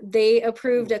out. They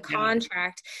approved a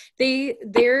contract. They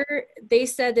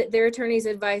said that their attorney's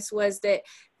advice was that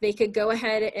they could go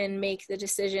ahead and make the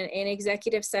decision in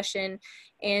executive session.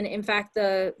 And in fact,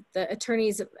 the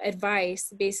attorney's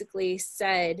advice basically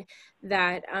said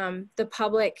that the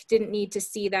public didn't need to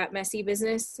see that messy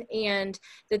business and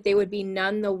that they would be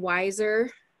none the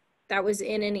wiser. That was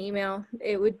in an email.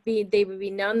 They would be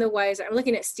none the wiser. I'm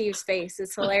looking at Steve's face.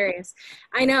 It's hilarious.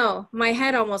 I know, my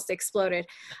head almost exploded.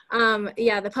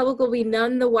 Yeah, the public will be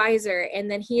none the wiser.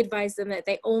 And then he advised them that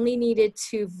they only needed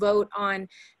to vote on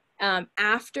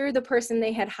after the person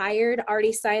they had hired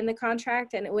already signed the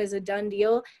contract and it was a done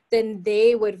deal, then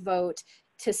they would vote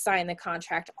to sign the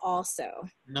contract also.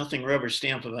 Nothing rubber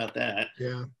stamp about that.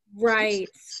 Yeah. Right.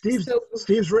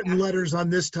 Steve's written letters on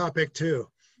this topic too.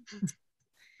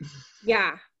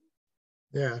 Yeah.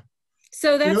 Yeah.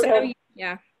 So that's,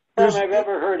 yeah. I've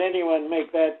ever heard anyone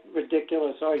make that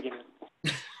ridiculous argument.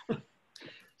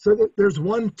 So there's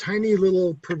one tiny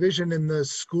little provision in the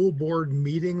school board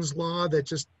meetings law that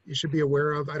just you should be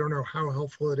aware of. I don't know how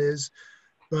helpful it is,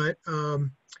 but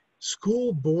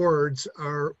school boards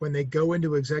are, when they go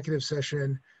into executive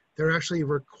session, they're actually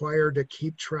required to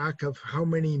keep track of how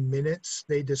many minutes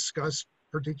they discuss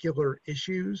particular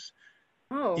issues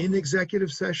in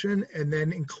executive session, and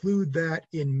then include that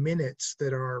in minutes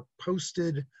that are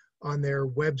posted on their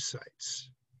websites.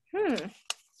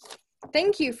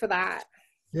 Thank you for that.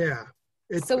 Yeah.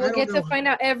 So we'll get to find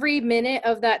out every minute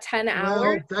of that 10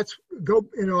 hours. Well,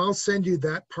 I'll send you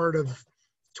that part of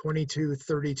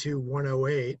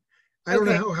 2232-108. I don't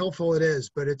know how helpful it is,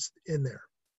 but it's in there.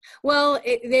 Well,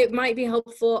 it might be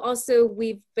helpful. Also,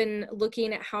 we've been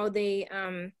looking at how they,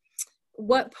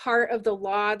 what part of the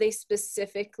law they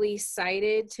specifically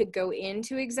cited to go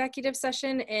into executive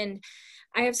session. And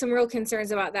I have some real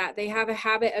concerns about that. They have a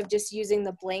habit of just using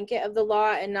the blanket of the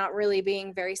law and not really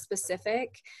being very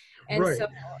specific. And so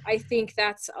I think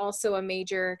that's also a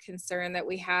major concern that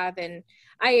we have. And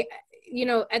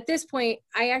at this point,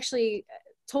 I actually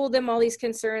told them all these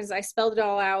concerns. I spelled it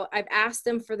all out. I've asked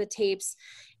them for the tapes,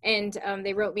 and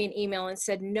they wrote me an email and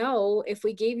said, no, if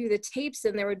we gave you the tapes,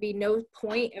 then there would be no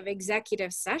point of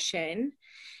executive session.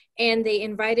 And they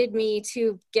invited me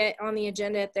to get on the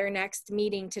agenda at their next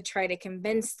meeting to try to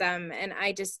convince them. And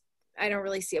I don't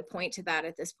really see a point to that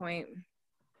at this point.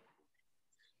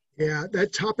 Yeah,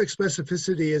 that topic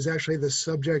specificity is actually the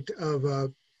subject of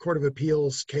a Court of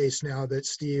Appeals case now that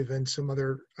Steve and some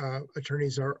other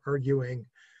attorneys are arguing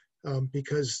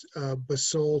because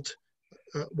Basalt,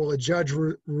 a judge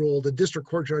ruled, a district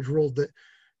court judge ruled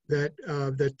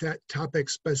that topic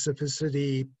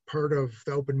specificity part of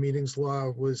the open meetings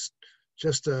law was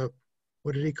just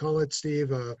what did he call it,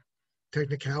 Steve? A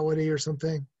technicality or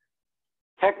something?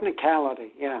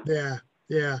 Technicality, yeah.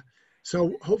 Yeah.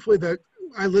 So hopefully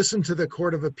I listened to the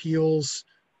Court of Appeals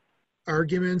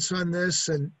arguments on this,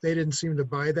 and they didn't seem to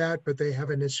buy that, but they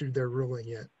haven't issued their ruling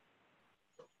yet.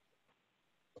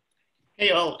 Hey,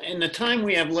 all, in the time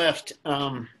we have left,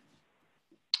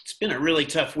 it's been a really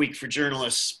tough week for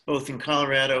journalists, both in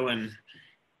Colorado and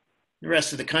the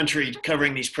rest of the country,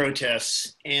 covering these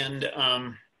protests. And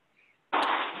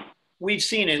we've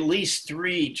seen at least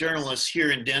 3 journalists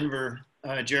here in Denver,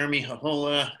 Jeremy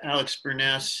Hahola, Alex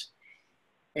Burness,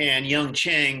 and Young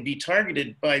Chang, be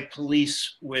targeted by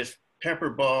police with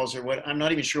pepper balls, or what, I'm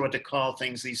not even sure what to call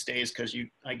things these days, because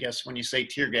I guess when you say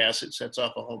tear gas, it sets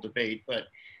off a whole debate. But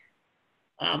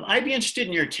I'd be interested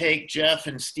in your take, Jeff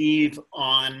and Steve,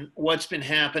 on what's been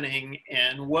happening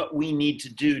and what we need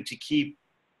to do to keep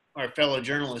our fellow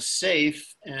journalists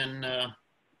safe, and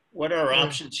what are our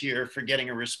options here for getting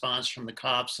a response from the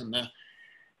cops and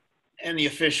the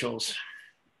officials.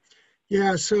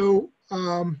 Yeah, so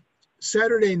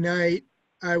Saturday night,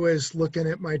 I was looking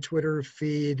at my Twitter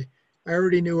feed. I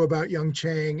already knew about Young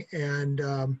Chang, and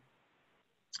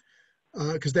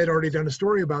because they'd already done a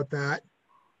story about that,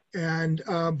 and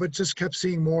but just kept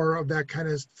seeing more of that kind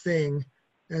of thing.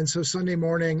 And so Sunday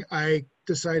morning, I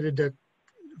decided to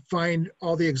find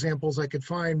all the examples I could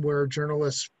find where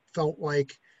journalists felt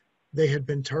like they had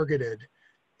been targeted.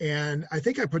 And I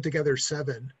think I put together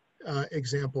 7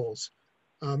 examples.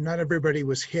 Not everybody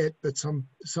was hit, but some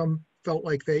felt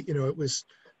like they,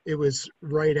 it was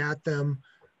right at them,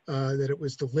 that it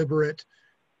was deliberate.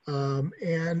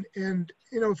 And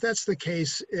if that's the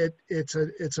case,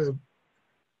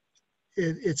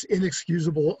 it's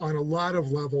inexcusable on a lot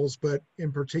of levels, but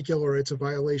in particular, it's a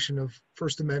violation of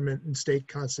First Amendment and state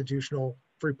constitutional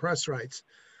free press rights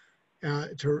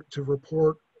to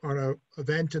report on an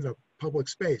event in a public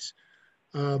space.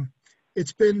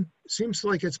 Seems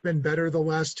like it's been better the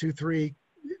last 2-3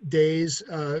 days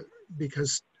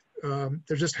because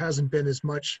there just hasn't been as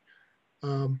much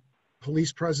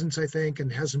police presence, I think,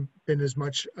 and hasn't been as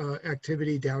much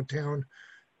activity downtown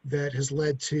that has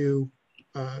led to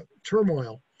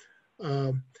turmoil.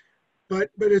 But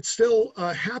it still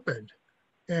happened,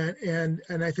 and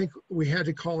I think we had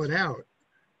to call it out.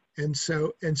 And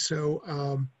so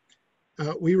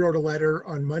we wrote a letter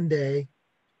on Monday,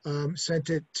 sent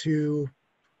it to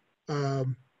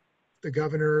the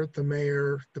governor, the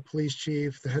mayor, the police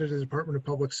chief, the head of the Department of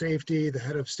Public Safety, the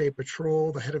head of State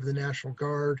Patrol, the head of the National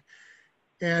Guard,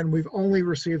 and we've only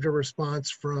received a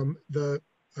response from the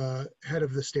head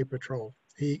of the State Patrol.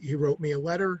 He wrote me a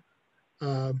letter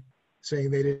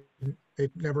saying they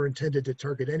they've never intended to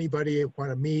target anybody, want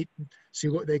to meet, see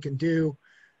what they can do.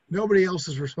 Nobody else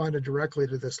has responded directly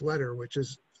to this letter, which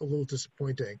is a little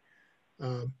disappointing.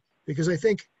 Because I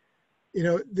think,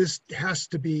 this has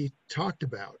to be talked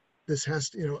about. This has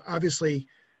to, obviously,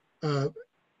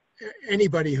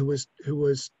 anybody who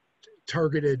was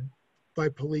targeted by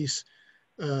police,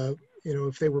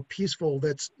 if they were peaceful,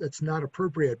 that's not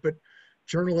appropriate. But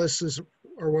journalists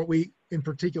are what we in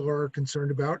particular are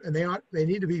concerned about, and they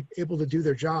need to be able to do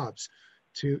their jobs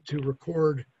to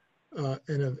record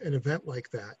an event like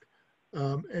that.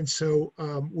 And so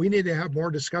we need to have more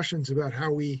discussions about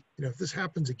how we, if this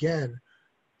happens again,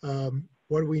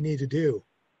 what do we need to do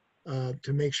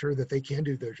to make sure that they can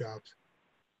do their jobs?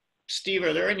 Steve,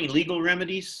 are there any legal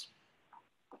remedies?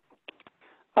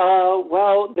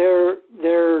 Well,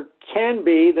 there can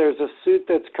be. There's a suit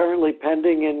that's currently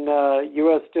pending in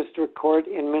U.S. District Court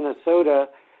in Minnesota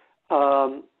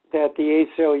that the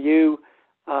ACLU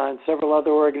and several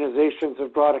other organizations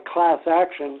have brought a class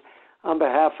action on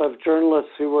behalf of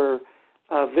journalists who were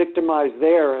victimized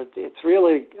there. It's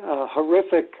really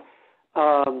horrific,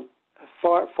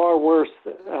 far worse.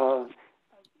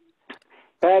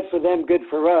 Bad for them, good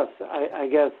for us. I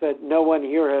guess that no one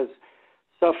here has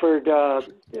suffered to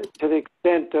the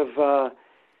extent of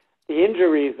the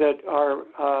injuries that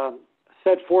are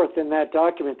set forth in that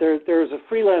document. There's a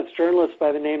freelance journalist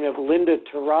by the name of Linda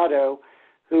Tirado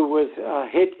who was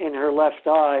hit in her left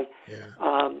eye,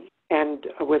 and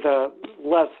with a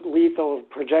less lethal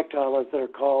projectile, as they're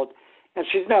called, and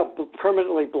she's now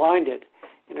permanently blinded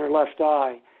in her left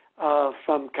eye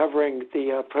from covering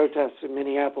the protests in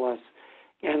Minneapolis.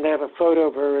 And they have a photo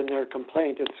of her in their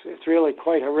complaint. It's really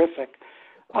quite horrific.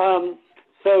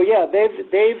 So yeah,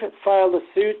 they've filed a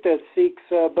suit that seeks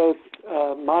both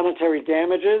monetary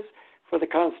damages for the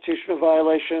constitutional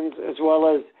violations as well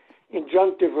as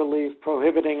injunctive relief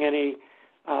prohibiting any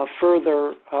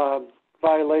further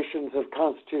violations of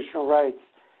constitutional rights.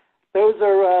 Those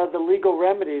are the legal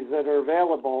remedies that are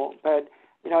available. But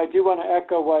I do want to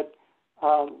echo what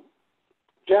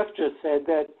Jeff just said,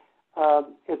 that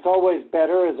it's always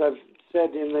better, as I've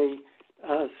said in the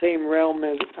same realm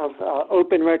of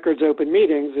open records, open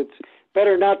meetings. It's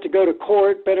better not to go to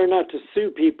court, better not to sue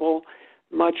people,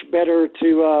 much better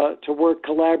to work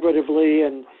collaboratively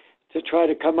and to try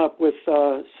to come up with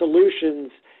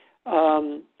solutions.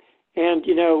 And,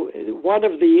 one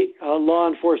of the law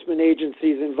enforcement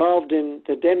agencies involved in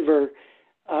the Denver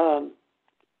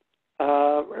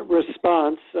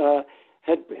response,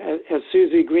 as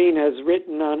Susie Green has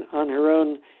written on her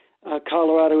own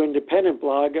Colorado Independent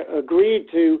blog, agreed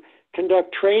to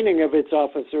conduct training of its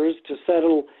officers to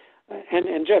settle,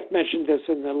 and Jeff mentioned this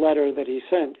in the letter that he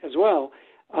sent as well.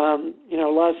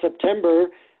 Last September,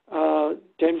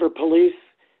 Denver police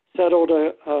settled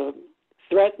a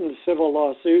threatened civil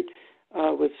lawsuit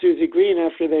with Susie Green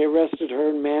after they arrested her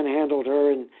and manhandled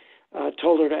her and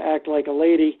told her to act like a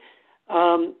lady.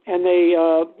 And they,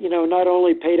 not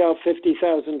only paid out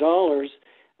 $50,000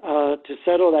 to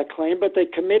settle that claim, but they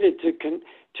committed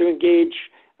to engage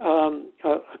a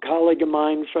colleague of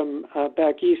mine from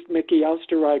back east, Mickey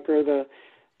Osterreicher, the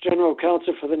general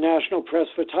counsel for the National Press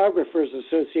Photographers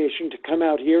Association, to come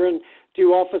out here and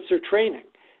do officer training.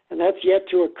 And that's yet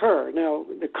to occur. Now,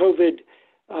 the COVID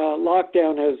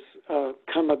lockdown has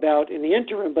come about in the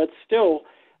interim, but still,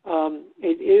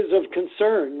 it is of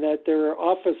concern that there are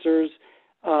officers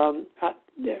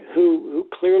who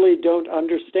clearly don't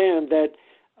understand that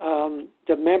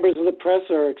the members of the press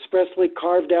are expressly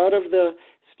carved out of the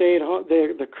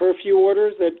the curfew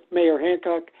orders that Mayor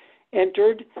Hancock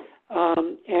entered,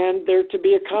 and they're to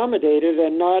be accommodated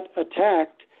and not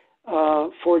attacked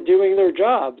for doing their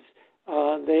jobs.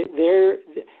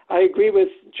 I agree with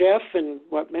Jeff and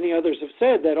what many others have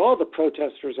said, that all the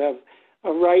protesters have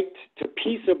a right to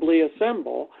peaceably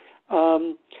assemble,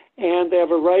 and they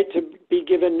have a right to be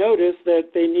given notice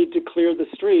that they need to clear the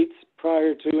streets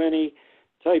prior to any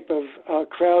type of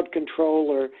crowd control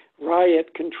or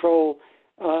riot control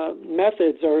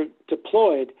methods are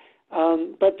deployed.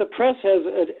 But the press has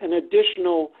an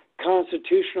additional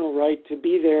constitutional right to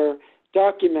be there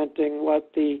documenting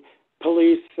what the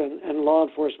police and law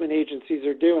enforcement agencies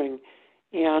are doing.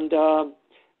 And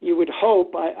you would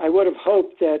hope, I would have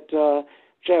hoped that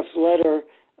Jeff's letter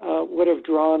would have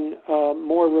drawn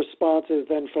more responses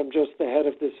than from just the head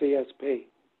of the CSP.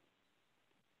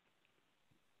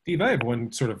 Steve, I have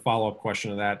one sort of follow-up question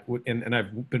to that, and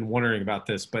I've been wondering about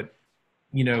this, but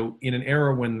in an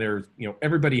era when there's,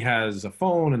 everybody has a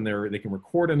phone and they can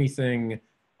record anything,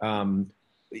 how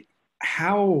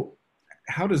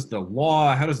does the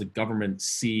law, how does the government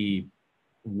see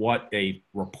what a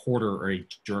reporter or a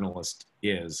journalist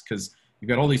is? Because you've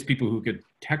got all these people who could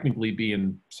technically be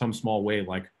in some small way,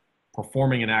 like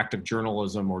performing an act of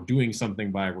journalism or doing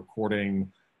something by recording,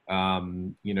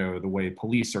 you know, the way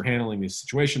police are handling these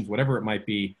situations, whatever it might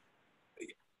be.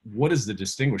 What is the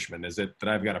distinguishment? Is it that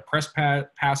I've got a press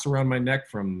pass around my neck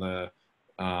from the,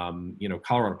 you know,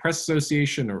 Colorado Press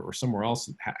Association or somewhere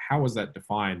else? How is that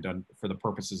defined for the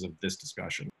purposes of this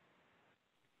discussion?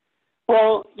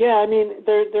 Well, yeah, I mean,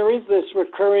 there is this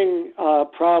recurring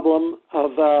problem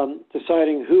of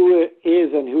deciding who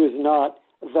is and who is not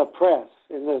the press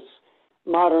in this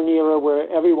modern era where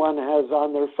everyone has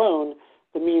on their phone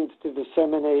the means to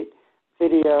disseminate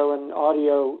video and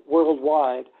audio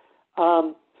worldwide.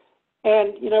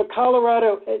 And, you know,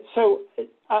 Colorado, so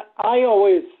I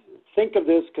always think of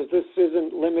this, because this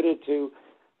isn't limited to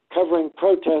covering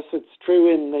protests. It's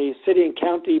true in the city and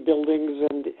county buildings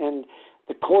and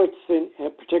the courts,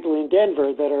 particularly in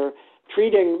Denver, that are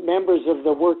treating members of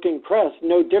the working press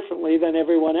no differently than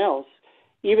everyone else,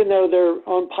 even though their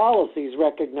own policies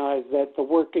recognize that the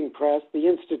working press, the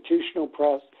institutional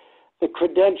press, the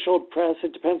credentialed press,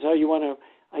 it depends how you want to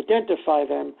identify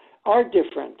them, are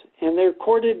different. And they're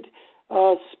accorded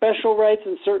special rights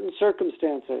in certain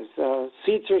circumstances.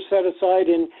 Seats are set aside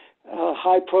in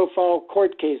high-profile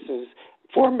court cases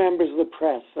for members of the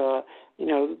press. You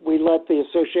know, we let the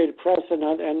Associated Press and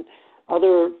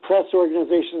other press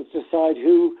organizations decide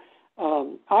who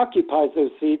occupies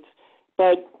those seats.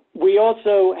 But we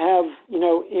also have, you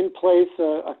know, in place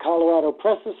a Colorado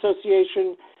Press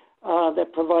Association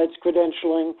that provides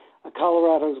credentialing, a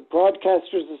Colorado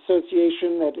Broadcasters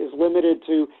Association that is limited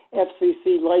to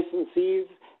FCC licensees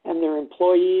and their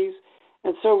employees.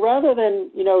 And so rather than,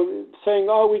 you know, saying,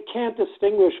 oh, we can't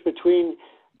distinguish between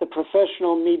the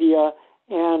professional media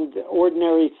and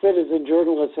ordinary citizen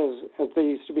journalists, as they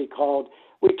used to be called,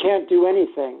 we can't do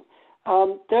anything.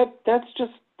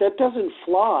 That doesn't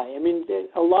fly. I mean,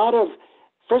 a lot of,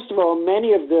 first of all,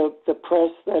 many of the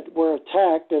press that were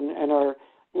attacked and are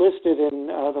listed in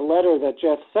the letter that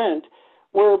Jeff sent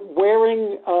were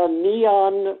wearing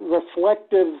neon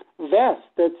reflective vests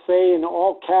that say in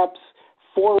all caps,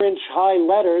 4-inch high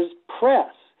letters,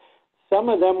 press. Some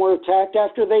of them were attacked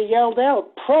after they yelled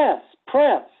out, press,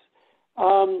 press.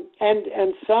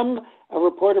 And some, a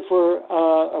reporter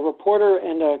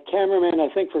and a cameraman, I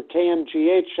think for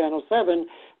KMGH Channel 7,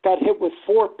 got hit with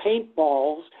 4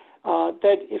 paintballs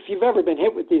that if you've ever been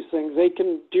hit with these things, they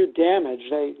can do damage.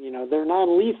 They're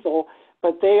non-lethal,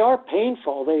 but they are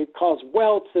painful. They cause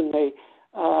welts, and his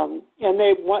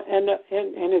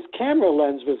camera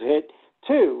lens was hit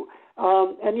too.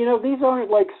 And you know, these aren't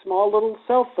like small little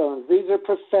cell phones. These are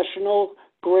professional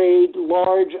grade,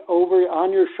 large,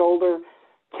 on your shoulder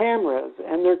cameras,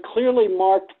 and they're clearly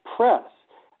marked press,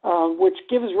 which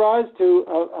gives rise to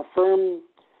a firm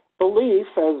belief,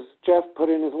 as Jeff put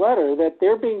in his letter, that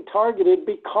they're being targeted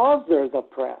because they're the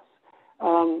press.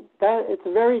 That it's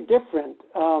very different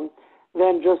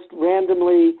than just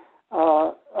randomly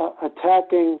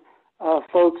attacking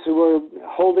folks who are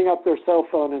holding up their cell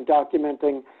phone and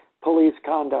documenting police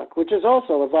conduct, which is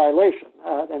also a violation.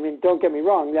 I mean, don't get me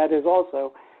wrong, that is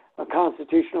also a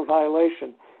constitutional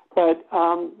violation. But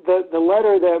the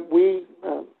letter that we,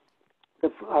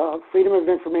 the Freedom of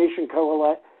Information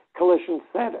Coalition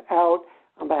sent out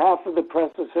on behalf of the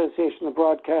Press Association, the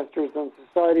Broadcasters, and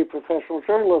Society of Professional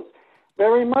Journalists,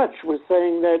 very much was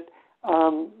saying that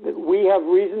we have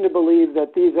reason to believe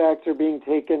that these acts are being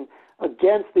taken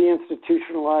against the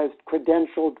institutionalized,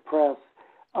 credentialed press.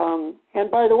 And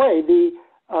by the way,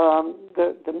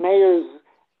 the mayor's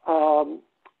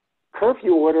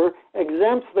curfew order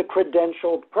exempts the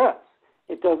credentialed press.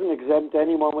 It doesn't exempt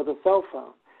anyone with a cell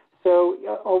phone. So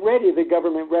already the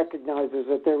government recognizes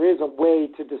that there is a way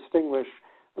to distinguish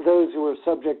those who are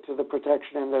subject to the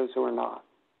protection and those who are not.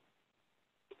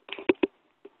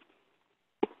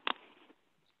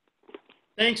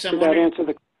 Thanks. Did that answer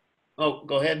the... Oh,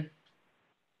 go ahead.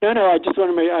 No, I just want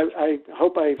to make, I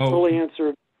hope I fully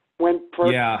answered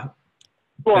Yeah,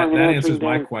 that answers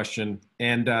my question.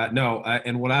 And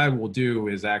and what I will do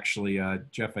is actually,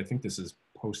 Jeff, I think this is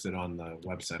posted on the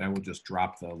website. I will just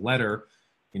drop the letter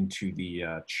into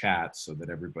the chat so that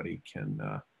everybody can,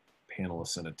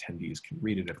 panelists and attendees can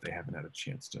read it if they haven't had a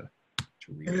chance to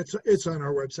read it. And it's on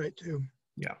our website too.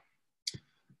 Yeah.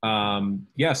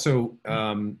 So,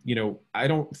 you know, I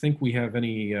don't think we have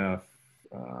any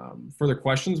further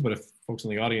questions, but if folks in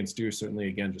the audience do, certainly,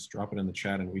 again, just drop it in the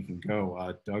chat and we can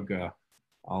go. Doug,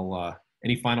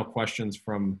 any final questions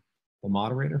from the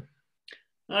moderator?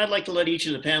 I'd like to let each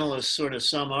of the panelists sort of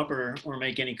sum up or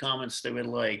make any comments they would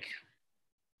like.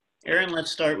 Erin, let's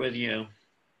start with you.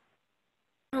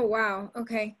 Oh, wow.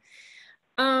 Okay.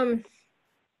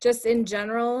 just in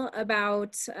general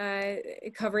about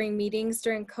covering meetings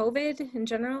during COVID in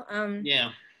general.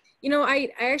 Yeah. You know, I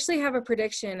actually have a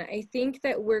prediction. I think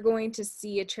that we're going to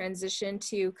see a transition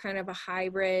to kind of a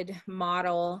hybrid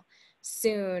model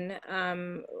soon.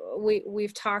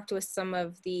 We've talked with some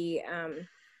of the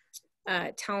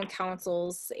town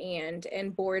councils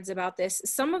and boards about this.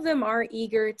 Some of them are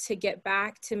eager to get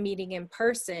back to meeting in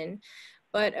person,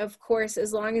 but of course,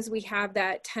 as long as we have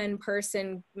that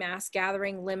 10-person mass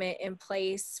gathering limit in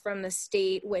place from the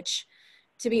state, which,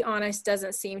 to be honest,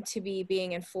 doesn't seem to be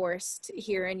being enforced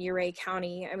here in Ouray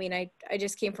County. I mean, I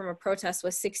just came from a protest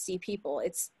with 60 people.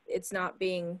 It's not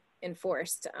being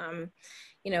enforced.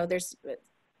 You know, there's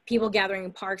people gathering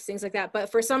in parks, things like that.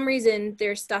 But for some reason,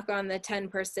 they're stuck on the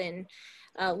 10-person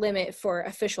limit for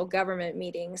official government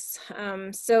meetings.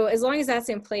 So as long as that's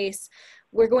in place,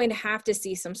 we're going to have to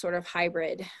see some sort of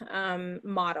hybrid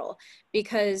model,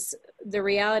 because the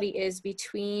reality is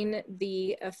between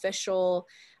the official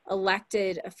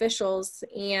elected officials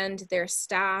and their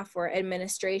staff or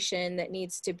administration that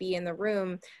needs to be in the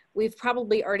room, we've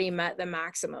probably already met the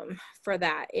maximum for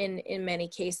that in many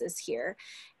cases here.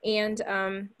 And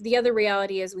the other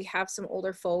reality is we have some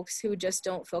older folks who just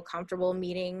don't feel comfortable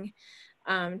meeting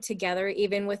together,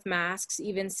 even with masks,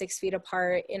 even 6 feet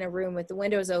apart in a room with the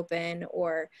windows open,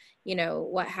 or, you know,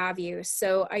 what have you.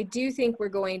 So I do think we're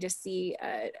going to see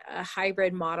a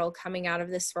hybrid model coming out of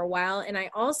this for a while. And I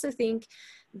also think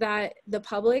that the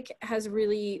public has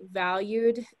really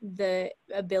valued the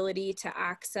ability to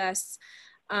access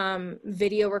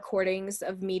video recordings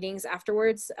of meetings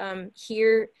afterwards.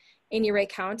 Here in Ouray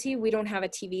County, we don't have a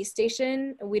TV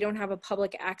station. We don't have a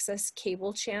public access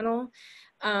cable channel.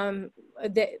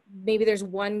 That maybe there's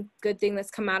one good thing that's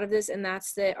come out of this, and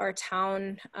that's that our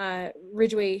town,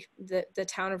 Ridgeway, the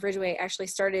town of Ridgeway actually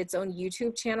started its own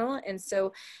YouTube channel. And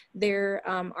so they're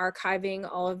archiving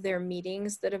all of their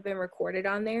meetings that have been recorded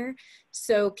on there.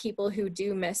 So people who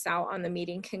do miss out on the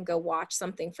meeting can go watch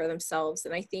something for themselves.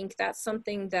 And I think that's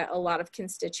something that a lot of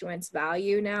constituents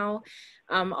value now.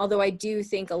 Although I do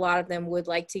think a lot of them would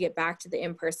like to get back to the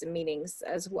in-person meetings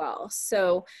as well.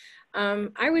 So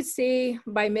I would say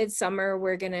by midsummer,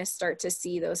 we're going to start to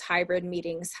see those hybrid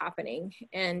meetings happening,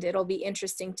 and it'll be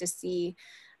interesting to see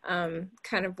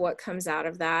kind of what comes out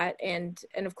of that. And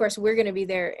of course, we're going to be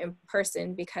there in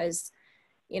person because,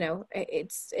 you know,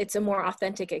 it's a more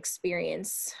authentic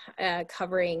experience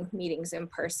covering meetings in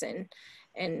person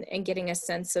and getting a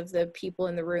sense of the people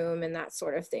in the room and that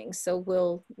sort of thing. So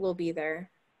we'll be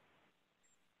there.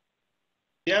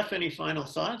 Jeff, any final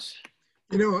thoughts?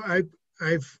 You know,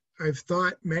 I've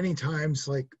thought many times,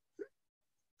 like,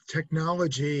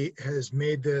 technology has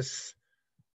made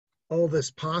all this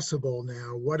possible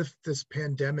now. What if this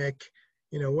pandemic,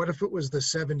 you know, what if it was the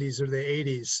 70s or the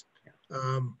 80s?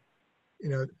 You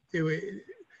know,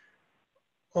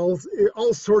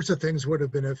 all sorts of things would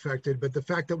have been affected, but the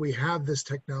fact that we have this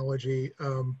technology,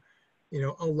 you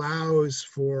know, allows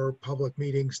for public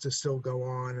meetings to still go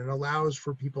on, and allows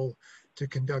for people to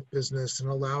conduct business, and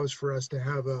allows for us to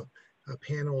have a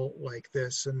panel like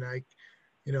this. And I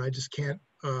just can't,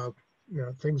 you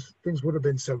know, things would have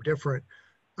been so different.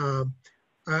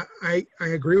 I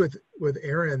agree with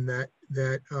Erin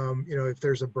that you know, if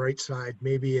there's a bright side,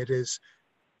 maybe it is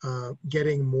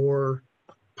getting more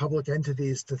public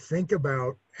entities to think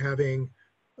about having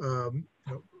you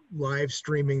know, live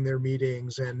streaming their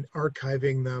meetings and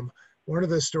archiving them. One of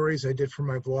the stories I did for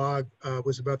my blog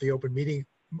was about the Open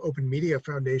Media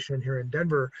Foundation here in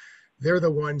Denver. They're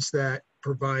the ones that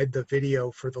provide the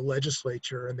video for the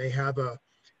legislature, and they have a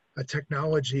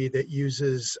technology that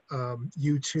uses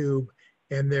YouTube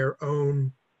and their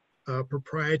own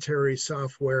proprietary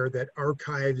software that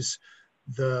archives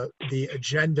the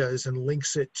agendas and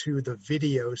links it to the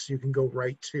video, so you can go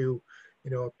right to,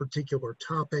 you know, a particular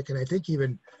topic. And I think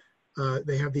even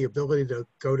they have the ability to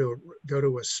go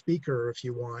to a speaker if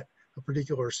you want, a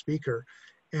particular speaker,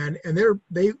 and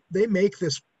they make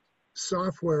this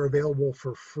software available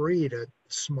for free to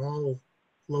small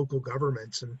local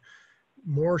governments, and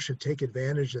more should take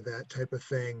advantage of that type of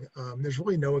thing. There's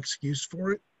really no excuse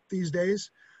for it these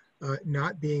days,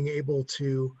 not being able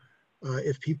to,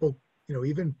 if people, you know,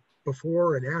 even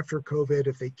before and after COVID,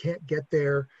 if they can't get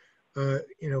there,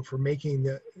 you know, for making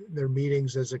their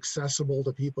meetings as accessible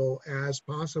to people as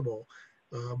possible.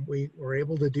 We were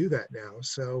able to do that now,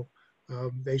 so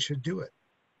they should do it.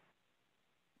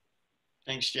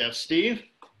 Thanks, Jeff. Steve?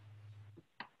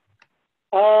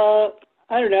 I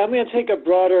don't know. I'm going to take a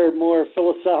broader, more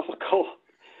philosophical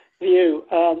view.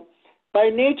 By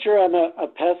nature, I'm a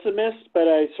pessimist, but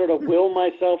I sort of will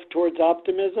myself towards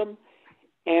optimism.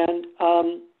 And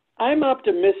I'm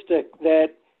optimistic that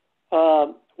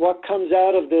what comes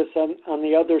out of this on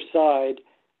the other side,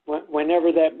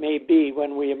 whenever that may be,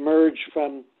 when we emerge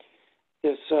from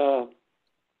this,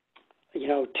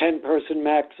 10-person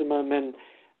maximum and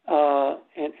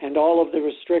all of the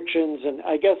restrictions, and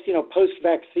I guess,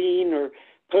 post-vaccine or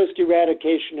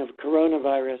post-eradication of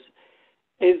coronavirus,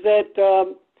 is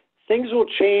that things will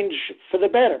change for the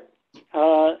better.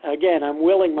 Again, I'm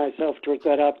willing myself towards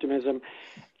that optimism.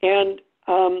 And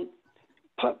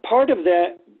part of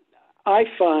that, I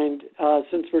find,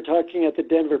 since we're talking at the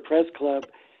Denver Press Club,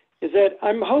 is that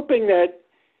I'm hoping that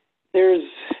there's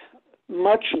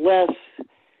much less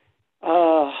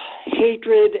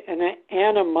hatred and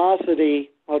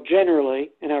animosity, well,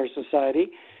 generally in our society,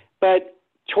 but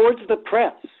towards the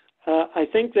press. I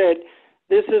think that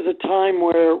this is a time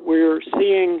where we're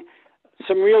seeing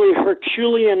some really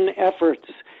Herculean efforts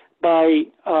by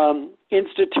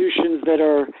institutions that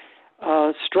are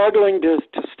struggling to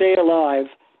stay alive.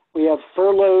 We have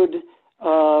furloughed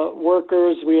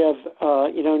workers. We have,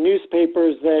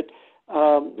 newspapers that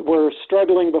were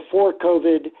struggling before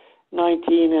COVID-19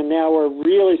 and now are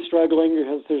really struggling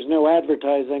because there's no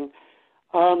advertising.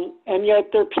 And yet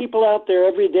there are people out there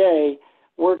every day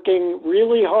working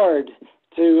really hard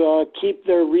to keep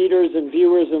their readers and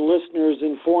viewers and listeners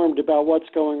informed about what's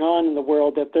going on in the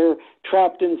world, that they're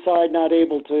trapped inside, not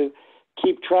able to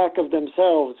keep track of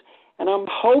themselves. And I'm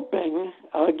hoping,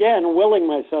 again, willing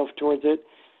myself towards it,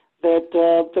 that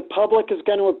the public is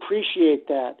going to appreciate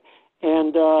that,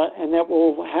 and that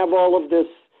we'll have all of this,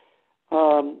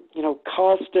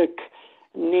 caustic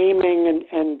naming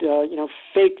and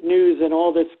fake news and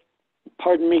all this,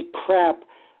 pardon me, crap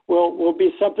will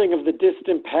be something of the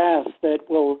distant past that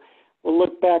we'll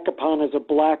look back upon as a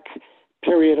black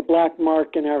period, a black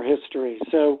mark in our history.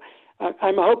 So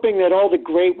I'm hoping that all the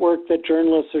great work that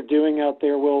journalists are doing out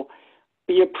there will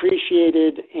be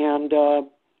appreciated, and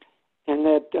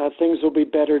that things will be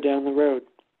better down the road.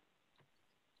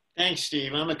 Thanks,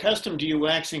 Steve. I'm accustomed to you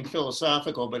waxing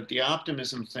philosophical, but the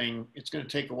optimism thing, it's going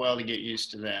to take a while to get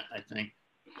used to that, I think.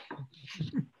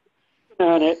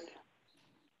 On it.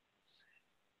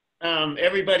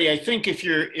 Everybody, I think if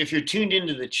you're tuned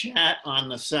into the chat on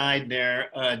the side there,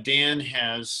 Dan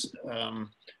has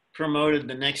promoted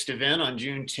the next event on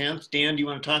June 10th. Dan, do you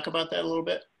want to talk about that a little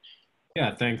bit?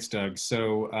 Yeah, thanks, Doug.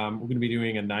 So we're going to be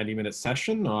doing a 90-minute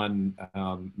session on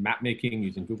map making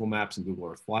using Google Maps and Google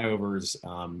Earth flyovers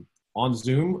on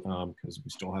Zoom, because we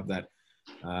still have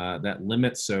that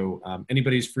limit. So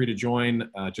anybody's free to join,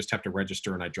 just have to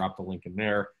register, and I dropped the link in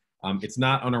there. It's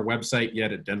not on our website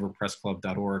yet at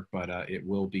denverpressclub.org, but it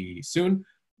will be soon.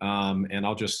 And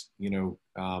I'll just,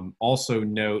 also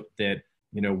note that,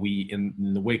 we,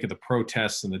 in the wake of the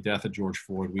protests and the death of George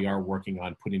Floyd, we are working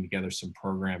on putting together some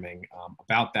programming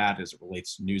about that as it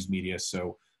relates to news media.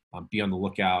 So be on the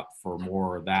lookout for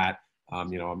more of that. I'm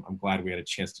glad we had a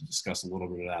chance to discuss a little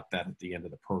bit about that at the end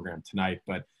of the program tonight,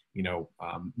 but,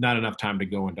 not enough time to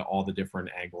go into all the different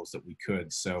angles that we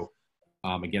could. So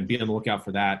again, be on the lookout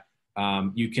for that.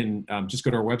 You can just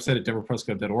go to our website at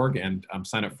denverpressclub.org and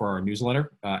sign up for our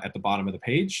newsletter at the bottom of the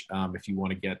page. If you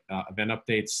want to get event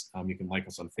updates, you can like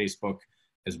us on Facebook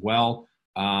as well.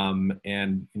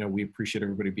 And, we appreciate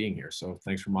everybody being here. So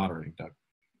thanks for moderating, Doug.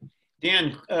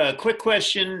 Dan, quick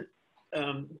question.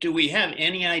 Do we have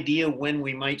any idea when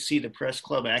we might see the press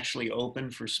club actually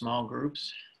open for small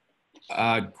groups?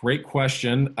 Great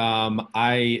question.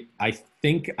 I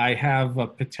think I have a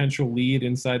potential lead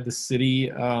inside the city,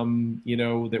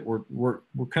 that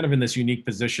we're kind of in this unique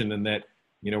position in that,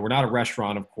 we're not a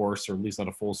restaurant, of course, or at least not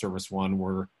a full service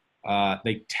one.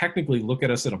 They technically look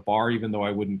at us at a bar, even though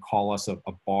I wouldn't call us a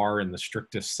bar in the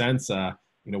strictest sense.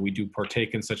 We do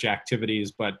partake in such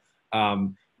activities, but,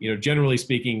 generally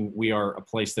speaking, we are a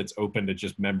place that's open to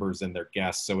just members and their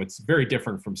guests. So it's very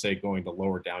different from, say, going to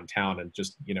lower downtown and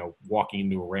just, walking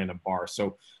into a random bar.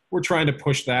 So we're trying to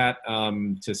push that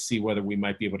to see whether we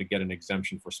might be able to get an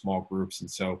exemption for small groups. And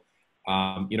so,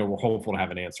 we're hopeful to have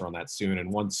an answer on that soon.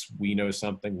 And once we know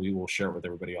something, we will share it with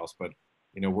everybody else. But,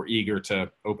 we're eager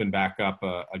to open back up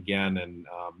again, and,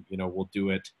 we'll do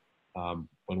it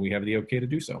when we have the okay to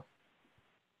do so.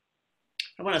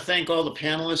 I want to thank all the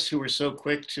panelists who were so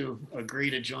quick to agree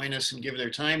to join us and give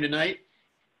their time tonight.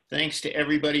 Thanks to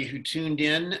everybody who tuned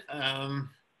in.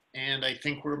 And I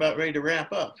think we're about ready to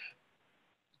wrap up.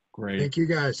 Great. Thank you,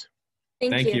 guys.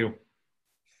 Thank you.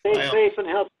 Stay safe and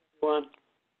healthy, everyone.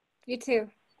 You too.